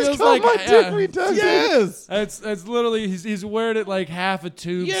like my dick redundant. Yes. It's literally he's wearing it like half a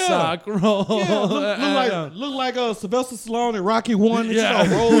tube Yeah. sock roll. Yeah, look like Sylvester Stallone in Rocky 1. It's Yeah. all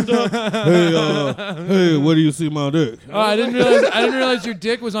rolled up. Hey, where do you see my dick? Oh, I didn't realize your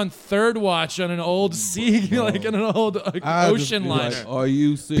dick was on third watch on an old sea, like in an old I just ocean be liner. like, are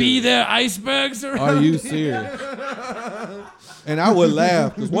you serious? Be there, icebergs around. Are you serious? And I would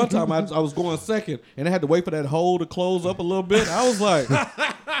laugh because one time I was going second and I had to wait for that hole to close up a little bit. I was like,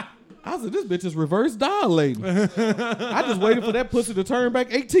 this bitch is reverse dilating. I just waited for that pussy to turn back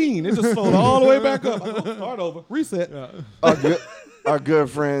 18. It just slowed all the way back up. I go, start over, reset. Our good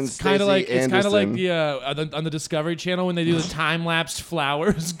friend Stacey Kind of like Anderson. it's kind of like the on the Discovery Channel when they do the time lapsed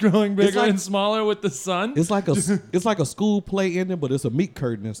flowers growing bigger like- and smaller with the sun. It's like a school play ending, but it's a meat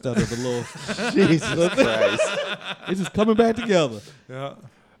curtain instead of the little. Jesus Christ. It's just coming back together. Yeah.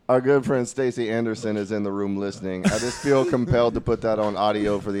 Our good friend Stacey Anderson is in the room listening. I just feel compelled to put that on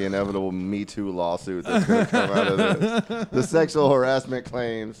audio for the inevitable Me Too lawsuit that's going to come out of this. The sexual harassment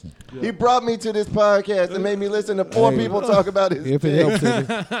claims. Yeah. He brought me to this podcast and made me listen to 4 people talk about his If it dick.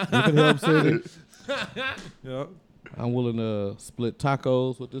 helps any. Yeah. I'm willing to split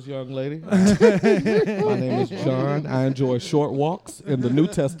tacos with this young lady. My name is John. I enjoy short walks in the New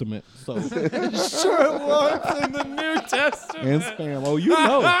Testament. So Short walks in the New Testament. and spam. Oh, you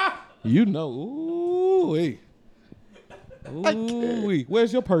know. You know. Ooh-wee. Ooh-wee.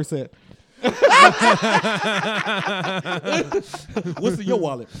 Where's your purse at? What's in your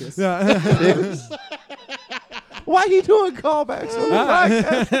wallet, Piss? Why you doing callbacks on the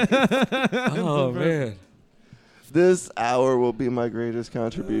podcast? Oh, man. This hour will be my greatest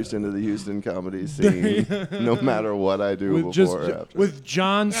contribution to the Houston comedy scene, no matter what I do before or after. With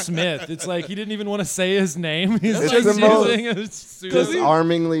John Smith. It's like he didn't even want to say his name. He's It's just the most using a pseudonym.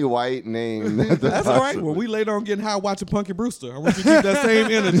 disarmingly white name. That's all right. When we later on getting high watching Punky Brewster, I want you to keep that same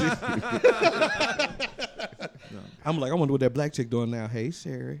energy. I'm like, I wonder what that black chick doing now. Hey,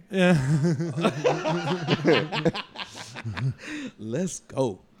 Sherry. Yeah. Let's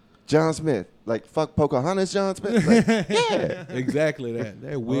go. John Smith, like fuck Pocahontas, John Smith. Like, yeah, Exactly that.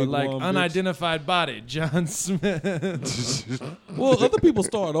 That Or wig like bitch. unidentified body, John Smith. Well, other people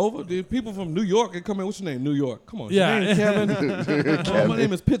start over. The people from New York, they come in. What's your name? New York. Come on. Yeah. Your name, Kevin. Oh, my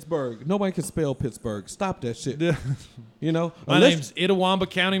name is Pittsburgh. Nobody can spell Pittsburgh. Stop that shit. You know? My Unless- name's Itawamba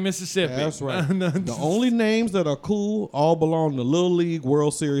County, Mississippi. That's right. The only names that are cool all belong to Little League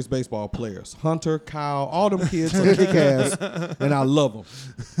World Series baseball players. Hunter, Kyle, all them kids are kick ass, and I love them.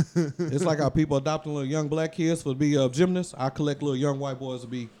 It's like how people adopting little young black kids to be gymnasts. I collect little young white boys to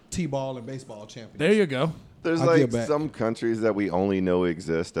be t-ball and baseball champions. There you go. there's I'll like get back. some countries that we only know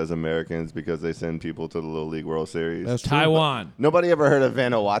exist as Americans because they send people to the Little League World Series. That's true. Taiwan. Nobody ever heard of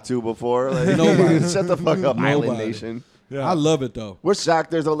Vanuatu before. Like, Nobody. Shut the fuck up, Island Nobody. Nation. Yeah. I love it though. We're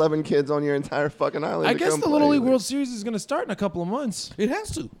shocked there's 11 kids on your entire fucking island. I to guess come the Little play. League World Series is going to start in a couple of months. It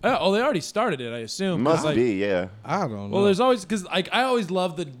has to. Oh, they already started it, I assume. 'cause, Must like, be, yeah. I don't know. Well, there's always because like I always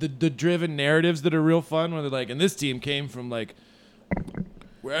love the driven narratives that are real fun. Where they're like, and this team came from like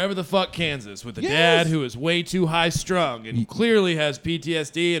wherever the fuck Kansas with a dad who is way too high strung and clearly has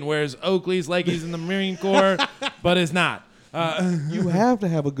PTSD and wears Oakley's like he's in the Marine Corps, but is not. You have to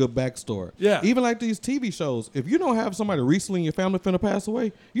have a good backstory. Yeah. Even like these TV shows, if you don't have somebody recently in your family finna pass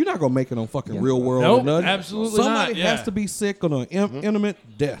away, you're not gonna make it on fucking Real World Nope, or nothing. absolutely Somebody not, yeah. has to be sick on an imminent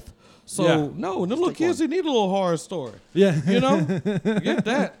death. So Yeah. no, the little kids they need a little horror story. Yeah, You know, get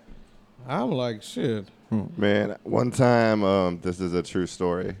that. I'm like shit. Man, one time, this is a true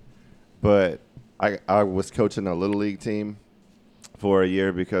story, but I was coaching a Little League team for a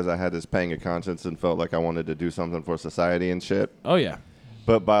year because I had this pang of conscience and felt like I wanted to do something for society and shit. Oh yeah.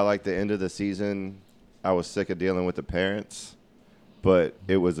 But by like the end of the season, I was sick of dealing with the parents, but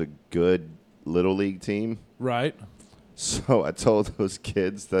it was a good Little League team. Right. So I told those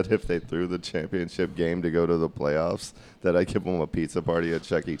kids that if they threw the championship game to go to the playoffs, that I'd give them a pizza party at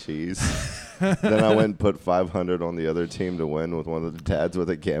Chuck E. Cheese. Then I went and put 500 on the other team to win with one of the dads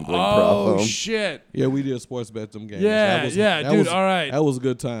with a gambling problem. Oh shit. Yeah, we did sports bet them games. Yeah, yeah, that dude, was- all right. That was a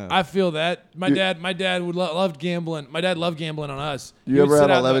good time. I feel that. My dad would loved gambling. My dad loved gambling on us. He You would ever sit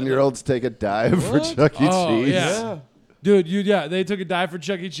had out in the- 11-year-olds take a dive for Chuck E. Oh, Cheese? yeah. Dude, they took a dive for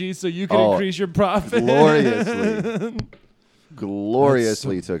Chuck E. Cheese so you could Oh, increase your profit.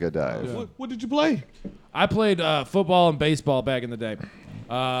 Gloriously took a dive. What did you play? I played football and baseball back in the day.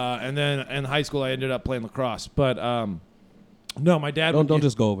 And then in high school, I ended up playing lacrosse. But no, my dad would Don't get-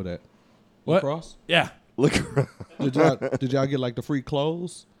 just go over that. What? Lacrosse? Yeah. Look around. Did y'all get like the free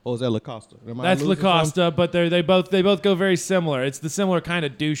clothes? Or is that Lacosta? Am I That's losing something? Lacosta, but they both go very similar. It's the similar kind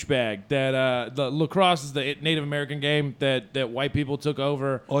of douchebag that the lacrosse is the Native American game that white people took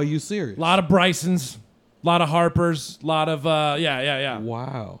over. Are you serious? A lot of Brysons, a lot of Harpers, a lot of yeah.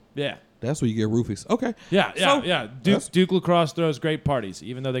 Wow. That's where you get roofies. Okay. Yeah. So- Duke lacrosse throws great parties,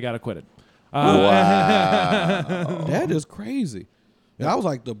 even though they got acquitted. That is crazy. And I was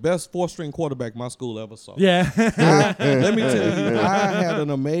like the best 4-string quarterback my school ever saw. Yeah. Let me tell you, I had an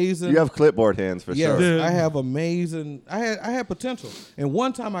amazing. You have clipboard hands for Yes, sure. I have amazing. I had potential. And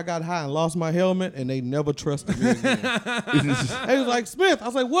one time I got high and lost my helmet, and they never trusted me again. They was like, Smith. I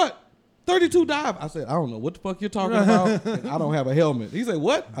was like, what? 32 dive. I said, I don't know what the fuck you're talking about. And I don't have a helmet. He said,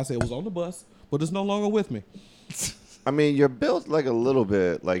 what? I said, it was on the bus, but it's no longer with me. I mean, you're built like a little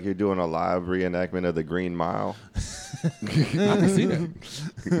bit like you're doing a live reenactment of the Green Mile. I can see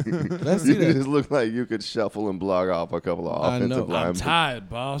that. Let's see You that. just look like you could shuffle and block off a couple of I know. offensive I'm linemen. tired,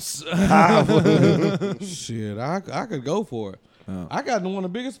 boss. Shit, I could go for it. I got in one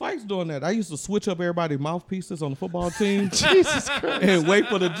of the biggest fights doing that. I used to switch up everybody's mouthpieces on the football team. Jesus Christ. And wait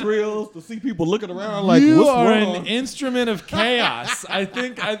for the drills to see people looking around like, You what's are wrong? an instrument of chaos. I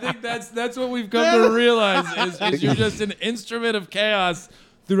think that's what we've come to realize is you're just an instrument of chaos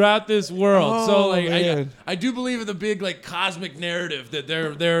throughout this world. So Oh, like man. I do believe in the big like cosmic narrative that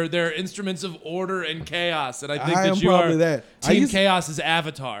they're instruments of order and chaos, and I think I am that you probably are that. Team Chaos's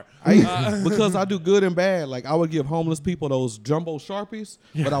avatar. Because I do good and bad. Like I would give homeless people those jumbo Sharpies,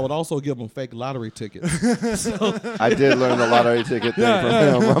 but I would also give them fake lottery tickets. I did learn the lottery ticket thing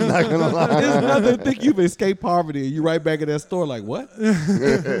from him. I'm not going to lie. It's nothing. Think you've escaped poverty and you right back in that store like, what?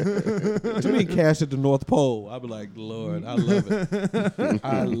 What you mean cash at the North Pole? I'd be like, Lord, I love it.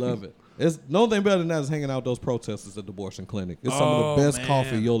 I love it. It's no thing better than that is hanging out with those protesters at the abortion clinic. It's some of the best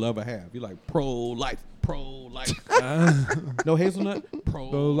coffee you'll ever have. You're like pro-life. No hazelnut?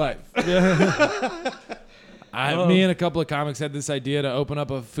 Pro-life. Me and a couple of comics had this idea to open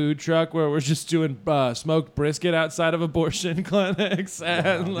up a food truck where we're just doing smoked brisket outside of abortion clinics.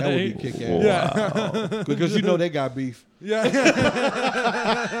 And That would be kick ass. Wow. Because you know they got beef.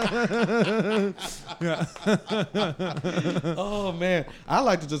 Oh man, I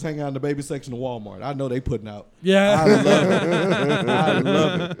like to just hang out in the baby section of Walmart. I know they putting out. Yeah. I love it. I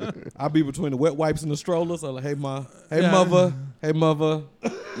love it. I be between the wet wipes and the strollers. I'm like, hey mother.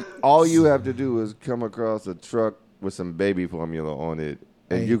 All you have to do is come across a truck with some baby formula on it,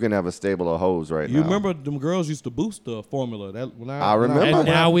 and you can have a stable of hoes right now. You remember them girls used to boost the formula? That when I remember. And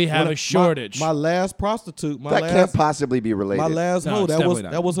now we have a shortage. My last prostitute, that can't possibly be related. my last No, hoe, it's definitely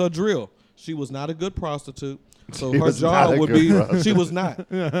not. that was her drill. She was not a good prostitute. So She her was not job a would good be prostitute. she was not.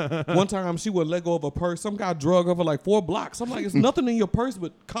 One time she would let go of a purse. Some guy drug her for like 4 blocks. I'm like, it's nothing in your purse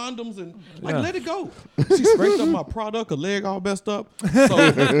but condoms and like let it go. She scraped up my product, her leg all messed up. So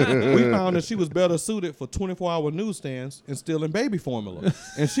we found that she was better suited for 24-hour newsstands and stealing baby formula.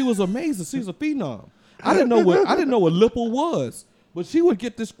 And she was amazing. She's a phenom. I didn't know what Lipple was, but she would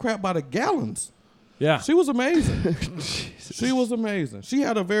get this crap by the gallons. Yeah. She was amazing. She was amazing. She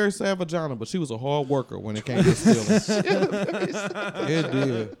had a very sad vagina, but she was a hard worker when it came to stealing. It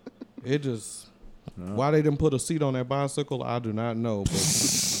did. It just why they didn't put a seat on that bicycle, I do not know,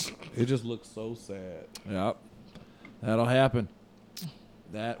 but it just looks so sad. Yep. That'll happen.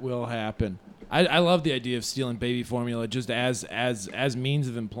 That will happen. I love the idea of stealing baby formula just as means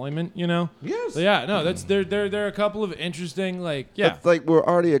of employment, you know? Yes. So yeah, no, that's there are a couple of interesting It's like we're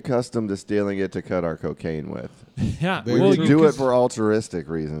already accustomed to stealing it to cut our cocaine with. yeah. Very We true. do it for altruistic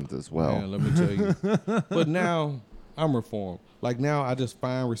reasons as well. Man, let me tell you. But now I'm reformed. Like now I just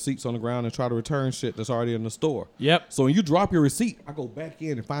find receipts on the ground and try to return shit that's already in the store. Yep. So when you drop your receipt, I go back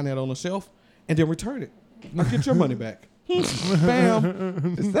in and find that on the shelf and then return it. I get your money back.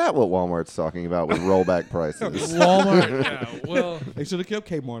 Bam. Is that what Walmart's talking about with rollback prices? Walmart. Yeah. Well, They should have kept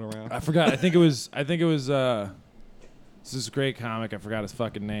Kmart around. I forgot. I think it was this is a great comic. I forgot his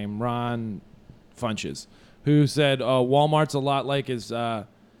fucking name. Ron Funches, who said Walmart's a lot like his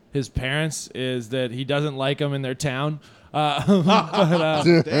parents, is that he doesn't like them in their town. But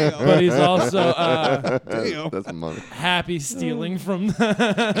he's also That's money. happy stealing from them.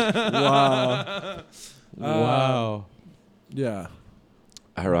 Wow. Wow. Yeah.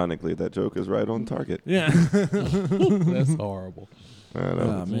 Ironically, that joke is right on target. Yeah. That's horrible. I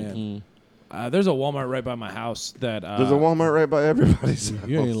know. Oh, man. There's a Walmart right by my house that. There's a Walmart right by everybody's house.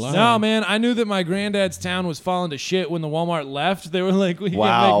 You ain't lying. No, man. I knew that my granddad's town was falling to shit when the Walmart left. They were like, we can't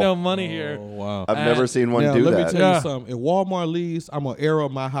Wow. make no money here. Oh, wow. I've never seen one Now, do let me that. tell Yeah. you something. If Walmart leaves, I'm going to air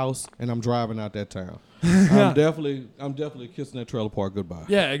up my house and I'm driving out that town. I'm definitely kissing that trailer park goodbye.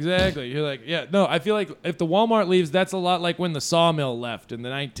 Yeah, exactly. You're like, yeah, no, I feel like if the Walmart leaves, that's a lot like when the sawmill left in the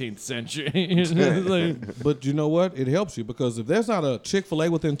 19th century. It's like, But you know what? It helps you because if there's not a Chick-fil-A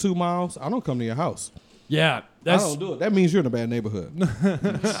within 2 miles, I don't come to your house. yeah, I that's don't do it. That means you're in a bad neighborhood.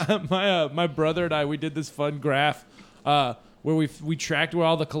 my brother and I. We did this fun graph where we tracked where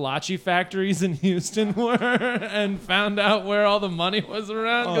all the kolache factories in Houston were and found out where all the money was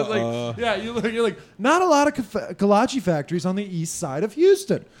around. 'Cause, like, yeah, you're like, Not a lot of kolache factories on the east side of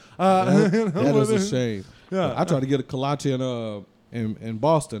Houston. That is a shame. Yeah. I tried to get a kolache in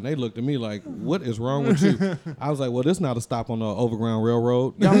Boston. They looked at me like, "What is wrong with you?" I was like, "Well, this is not a stop on the Overground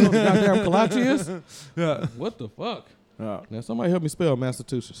Railroad. Y'all know what the goddamn kolache is? yeah, What the fuck?" yeah. Now somebody help me spell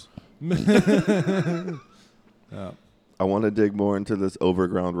Massachusetts. I want to dig more into this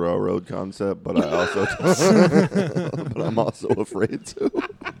overground railroad concept, but I also, but I'm also afraid to.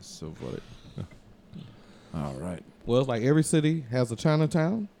 So funny. All right. Well, it's like every city has a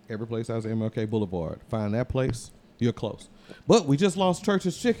Chinatown. Every place has an MLK Boulevard. Find that place, you're close. But we just lost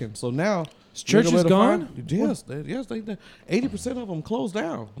Church's Chicken, so now Church you know is where to gone? find- Yes, they 80% of them closed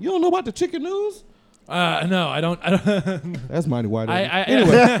down. You don't know about the chicken news? No, I don't. That's mighty white.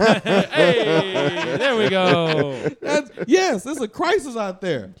 Anyway. Hey, there we go. Yes, there's a crisis out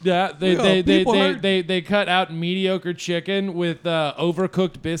there. Yeah, People hurt. they cut out mediocre chicken with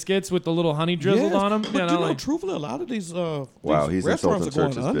overcooked biscuits with the little honey drizzled Yes, on them. But you know, truthfully, a lot of these Wow, these he's restaurants insulting are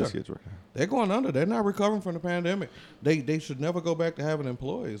going Church's under. biscuits right now. They're going under. They're not recovering from the pandemic. They should never go back to having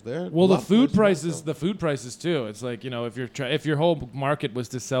employees. Well, the food prices too. It's like, you know, if your whole market was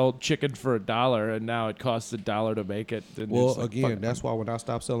to sell chicken for $1 and now it costs $1 to make it. Then Well, it's like, again, fuck. that's why when I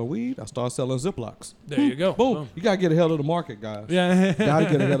stopped selling weed, I started selling Ziplocs. There you go. Boom. You gotta get ahead of the market, guys. Yeah. Gotta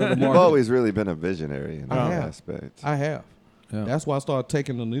get ahead of the You've market. always really been a visionary in I that have. aspect. I have. Yeah. That's why I started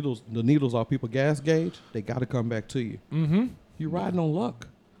taking the needles off people's gas gauge. They got to come back to you. Mm-hmm. You're riding on luck.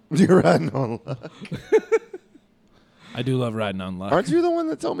 You're riding on luck. I do love riding on luck. Aren't you the one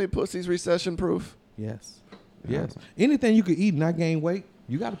that told me pussy's recession proof? Yes. Yes. Anything you could eat and not gain weight,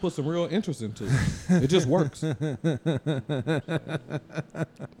 you got to put some real interest into it. It just works. The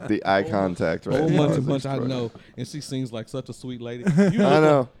eye contact, right? Oh, now much is much I extraordinary. know, and she sings like such a sweet lady. I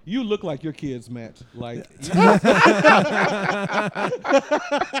know. You look like your kids match. Like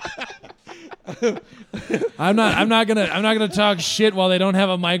I'm not gonna talk shit while they don't have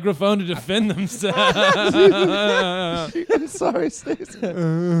a microphone to defend themselves. I'm sorry, Stacey.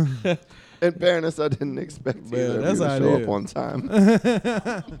 In fairness, I didn't expect Man, either of that's you to how it show is. up on time.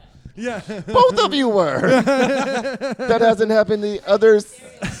 Yeah. Both of you were. That hasn't happened the others.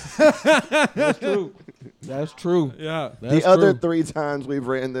 that's true. That's true. Yeah. That's The other true. 3 times we've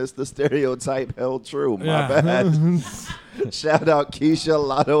written this, the stereotype held true. My Yeah. bad. Shout out Keisha,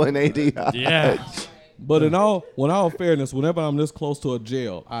 Lotto, and AD. Yeah. But in all fairness, whenever I'm this close to a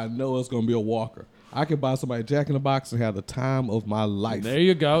jail, I know it's gonna be a walker. I can buy somebody Jack in the Box and have the time of my life. There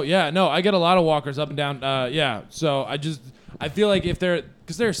you go. Yeah. No, I get a lot of walkers up and down. Yeah. So I feel like if they're,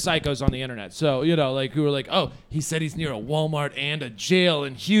 because there are psychos on the internet, so like who are like, oh, he said he's near a Walmart and a jail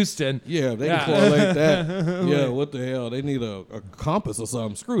in Houston. Yeah, they can correlate that. Yeah, what the hell? They need a compass or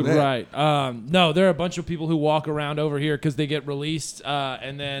something. Screw that. Right. No, there are a bunch of people who walk around over here because they get released,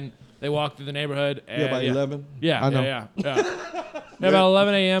 and then they walk through the neighborhood. And, by 11? Yeah, I know. Yeah, about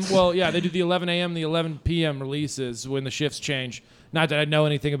 11 a.m. Well, yeah, they do the 11 a.m. and the 11 p.m. releases when the shifts change. Not that I know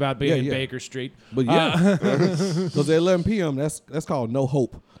anything about being in Baker Street. But yeah, because at 11 p.m., that's called no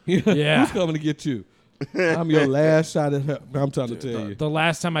hope. Yeah. Who's coming to get you? I'm your last shot at help. I'm trying to tell you. The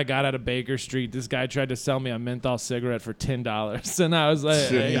last time I got out of Baker Street, this guy tried to sell me a menthol cigarette for $10, and I was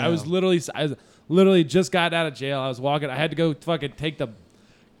like, I was literally just got out of jail. I was walking. I had to go fucking take the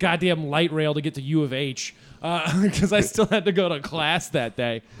goddamn light rail to get to U of H because I still had to go to class that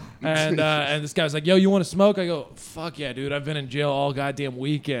day. And this guy was like, yo, you want to smoke? I go, fuck yeah, dude. I've been in jail all goddamn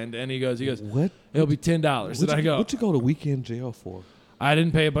weekend. And he goes, what? It'll be $10. And I go, what you go to weekend jail for? I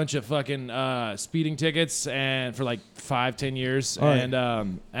didn't pay a bunch of fucking speeding tickets and for like 5-10 years. All right.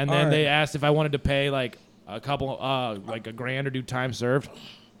 And then they asked if I wanted to pay like a couple, like $1,000 or do time served.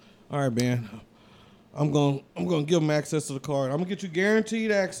 All right, man. I'm gonna give them access to the card. I'm gonna get you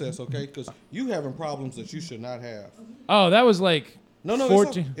guaranteed access, okay? Because you having problems that you should not have. Oh, that was like No,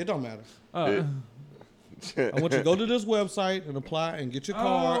 14. it don't matter. I want you to go to this website and apply and get your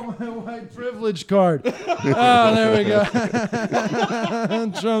card. Oh, my white privilege card. Oh, there we go.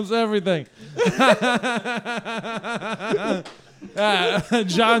 Trumps everything.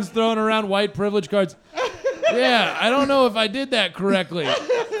 John's throwing around white privilege cards. Yeah, I don't know if I did that correctly.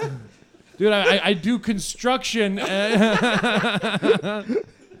 Dude, I do construction. Who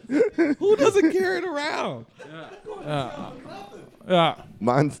doesn't carry it around? Yeah.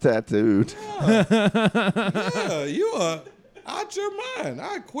 Mine's tattooed. Yeah, you are out your mind.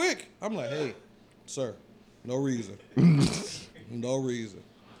 I quick. I'm like, hey, sir, no reason. No reason.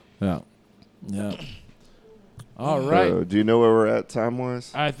 Yeah. Yeah. All right. Do you know where we're at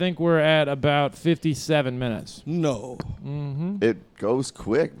time-wise? I think we're at about 57 minutes. No. It goes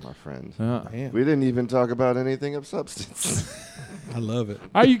quick, my friend. Damn. We didn't even talk about anything of substance. I love it.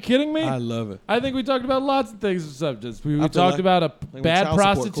 Are you kidding me? I love it. I think we talked about lots of things of substance. We I feel talked like- about a with bad child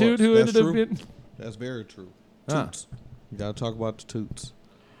support prostitute courts. who That's ended up true. being... That's very true. Huh. Toots. You gotta talk about the toots.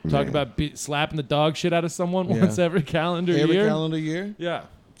 Talked about slapping the dog shit out of someone once every calendar Every year. calendar year. Yeah.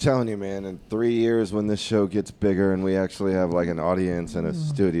 Telling you, man, in 3 years when this show gets bigger and we actually have like an audience in a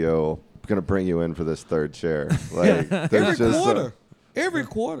studio, I'm gonna bring you in for this third chair. Like Every quarter. Every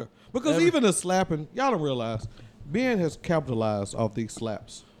quarter. Because even the slapping, y'all don't realize, Ben has capitalized off these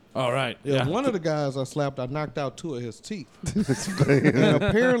slaps. All right. Yeah. One of the guys I slapped, I knocked out 2 of his teeth. And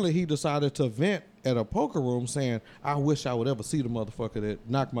apparently he decided to vent at a poker room saying, I wish I would ever see the motherfucker that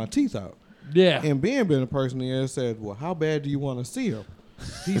knocked my teeth out. Yeah. And Ben being the person there said, well, how bad do you want to see him?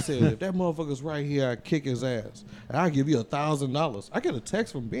 He said, if that motherfucker's right here, I'd kick his ass. And I'll give you $1,000. I get a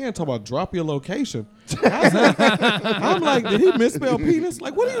text from Ben talking about drop your location. I'm like, did he misspell penis?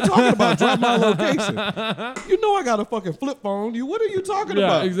 Like, what are you talking about? Drop my location. You know I got a fucking flip phone. What are you talking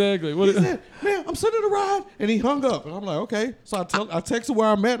about? Exactly. He said, man, I'm sending a ride. And he hung up. And I'm like, okay. So I texted where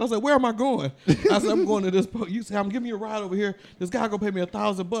I'm at. I was like, where am I going? I said, I'm going to this. You said, I'm giving you a ride over here. This guy going to pay me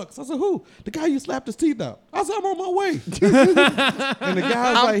 $1,000. I said, who? The guy you slapped his teeth out. I said, I'm on my way. And the guy's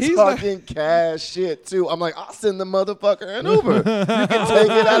I'm like, he's talking like, cash shit too. I'm like, I'll send the motherfucker an Uber. You can take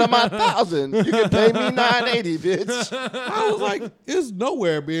it out of my 1,000. You can pay me $980, bitch. I was like, it's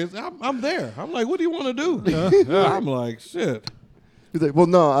nowhere, bitch. I'm there. I'm like, what do you want to do? I'm like, shit. He's like, well,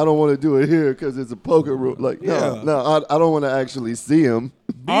 no, I don't want to do it here because it's a poker room. Like, no, Yeah. no, I don't want to actually see him.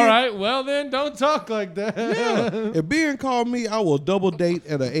 All right. Well, then don't talk like that. Yeah. If Ben called me, I will double date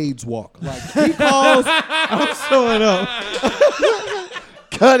at an AIDS walk. Like, he calls, I'm showing up.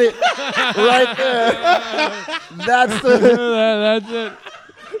 Cut it right there. That's the That's it.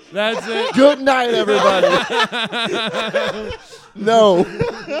 That's it. good night, everybody. No.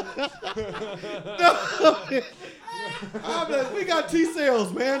 We got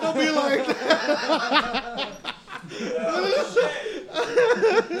T-cells, man. Don't be like that.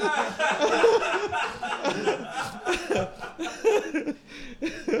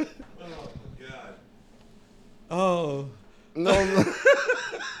 Oh. No.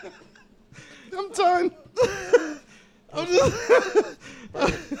 I'm done.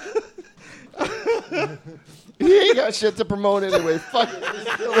 He ain't got shit to promote anyway. Fuck it.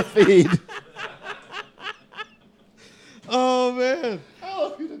 It's still a feed. Oh, man.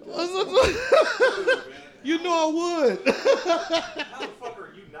 You know I would. How the fuck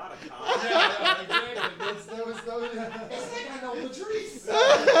are you not a cop? It's like I know Patrice.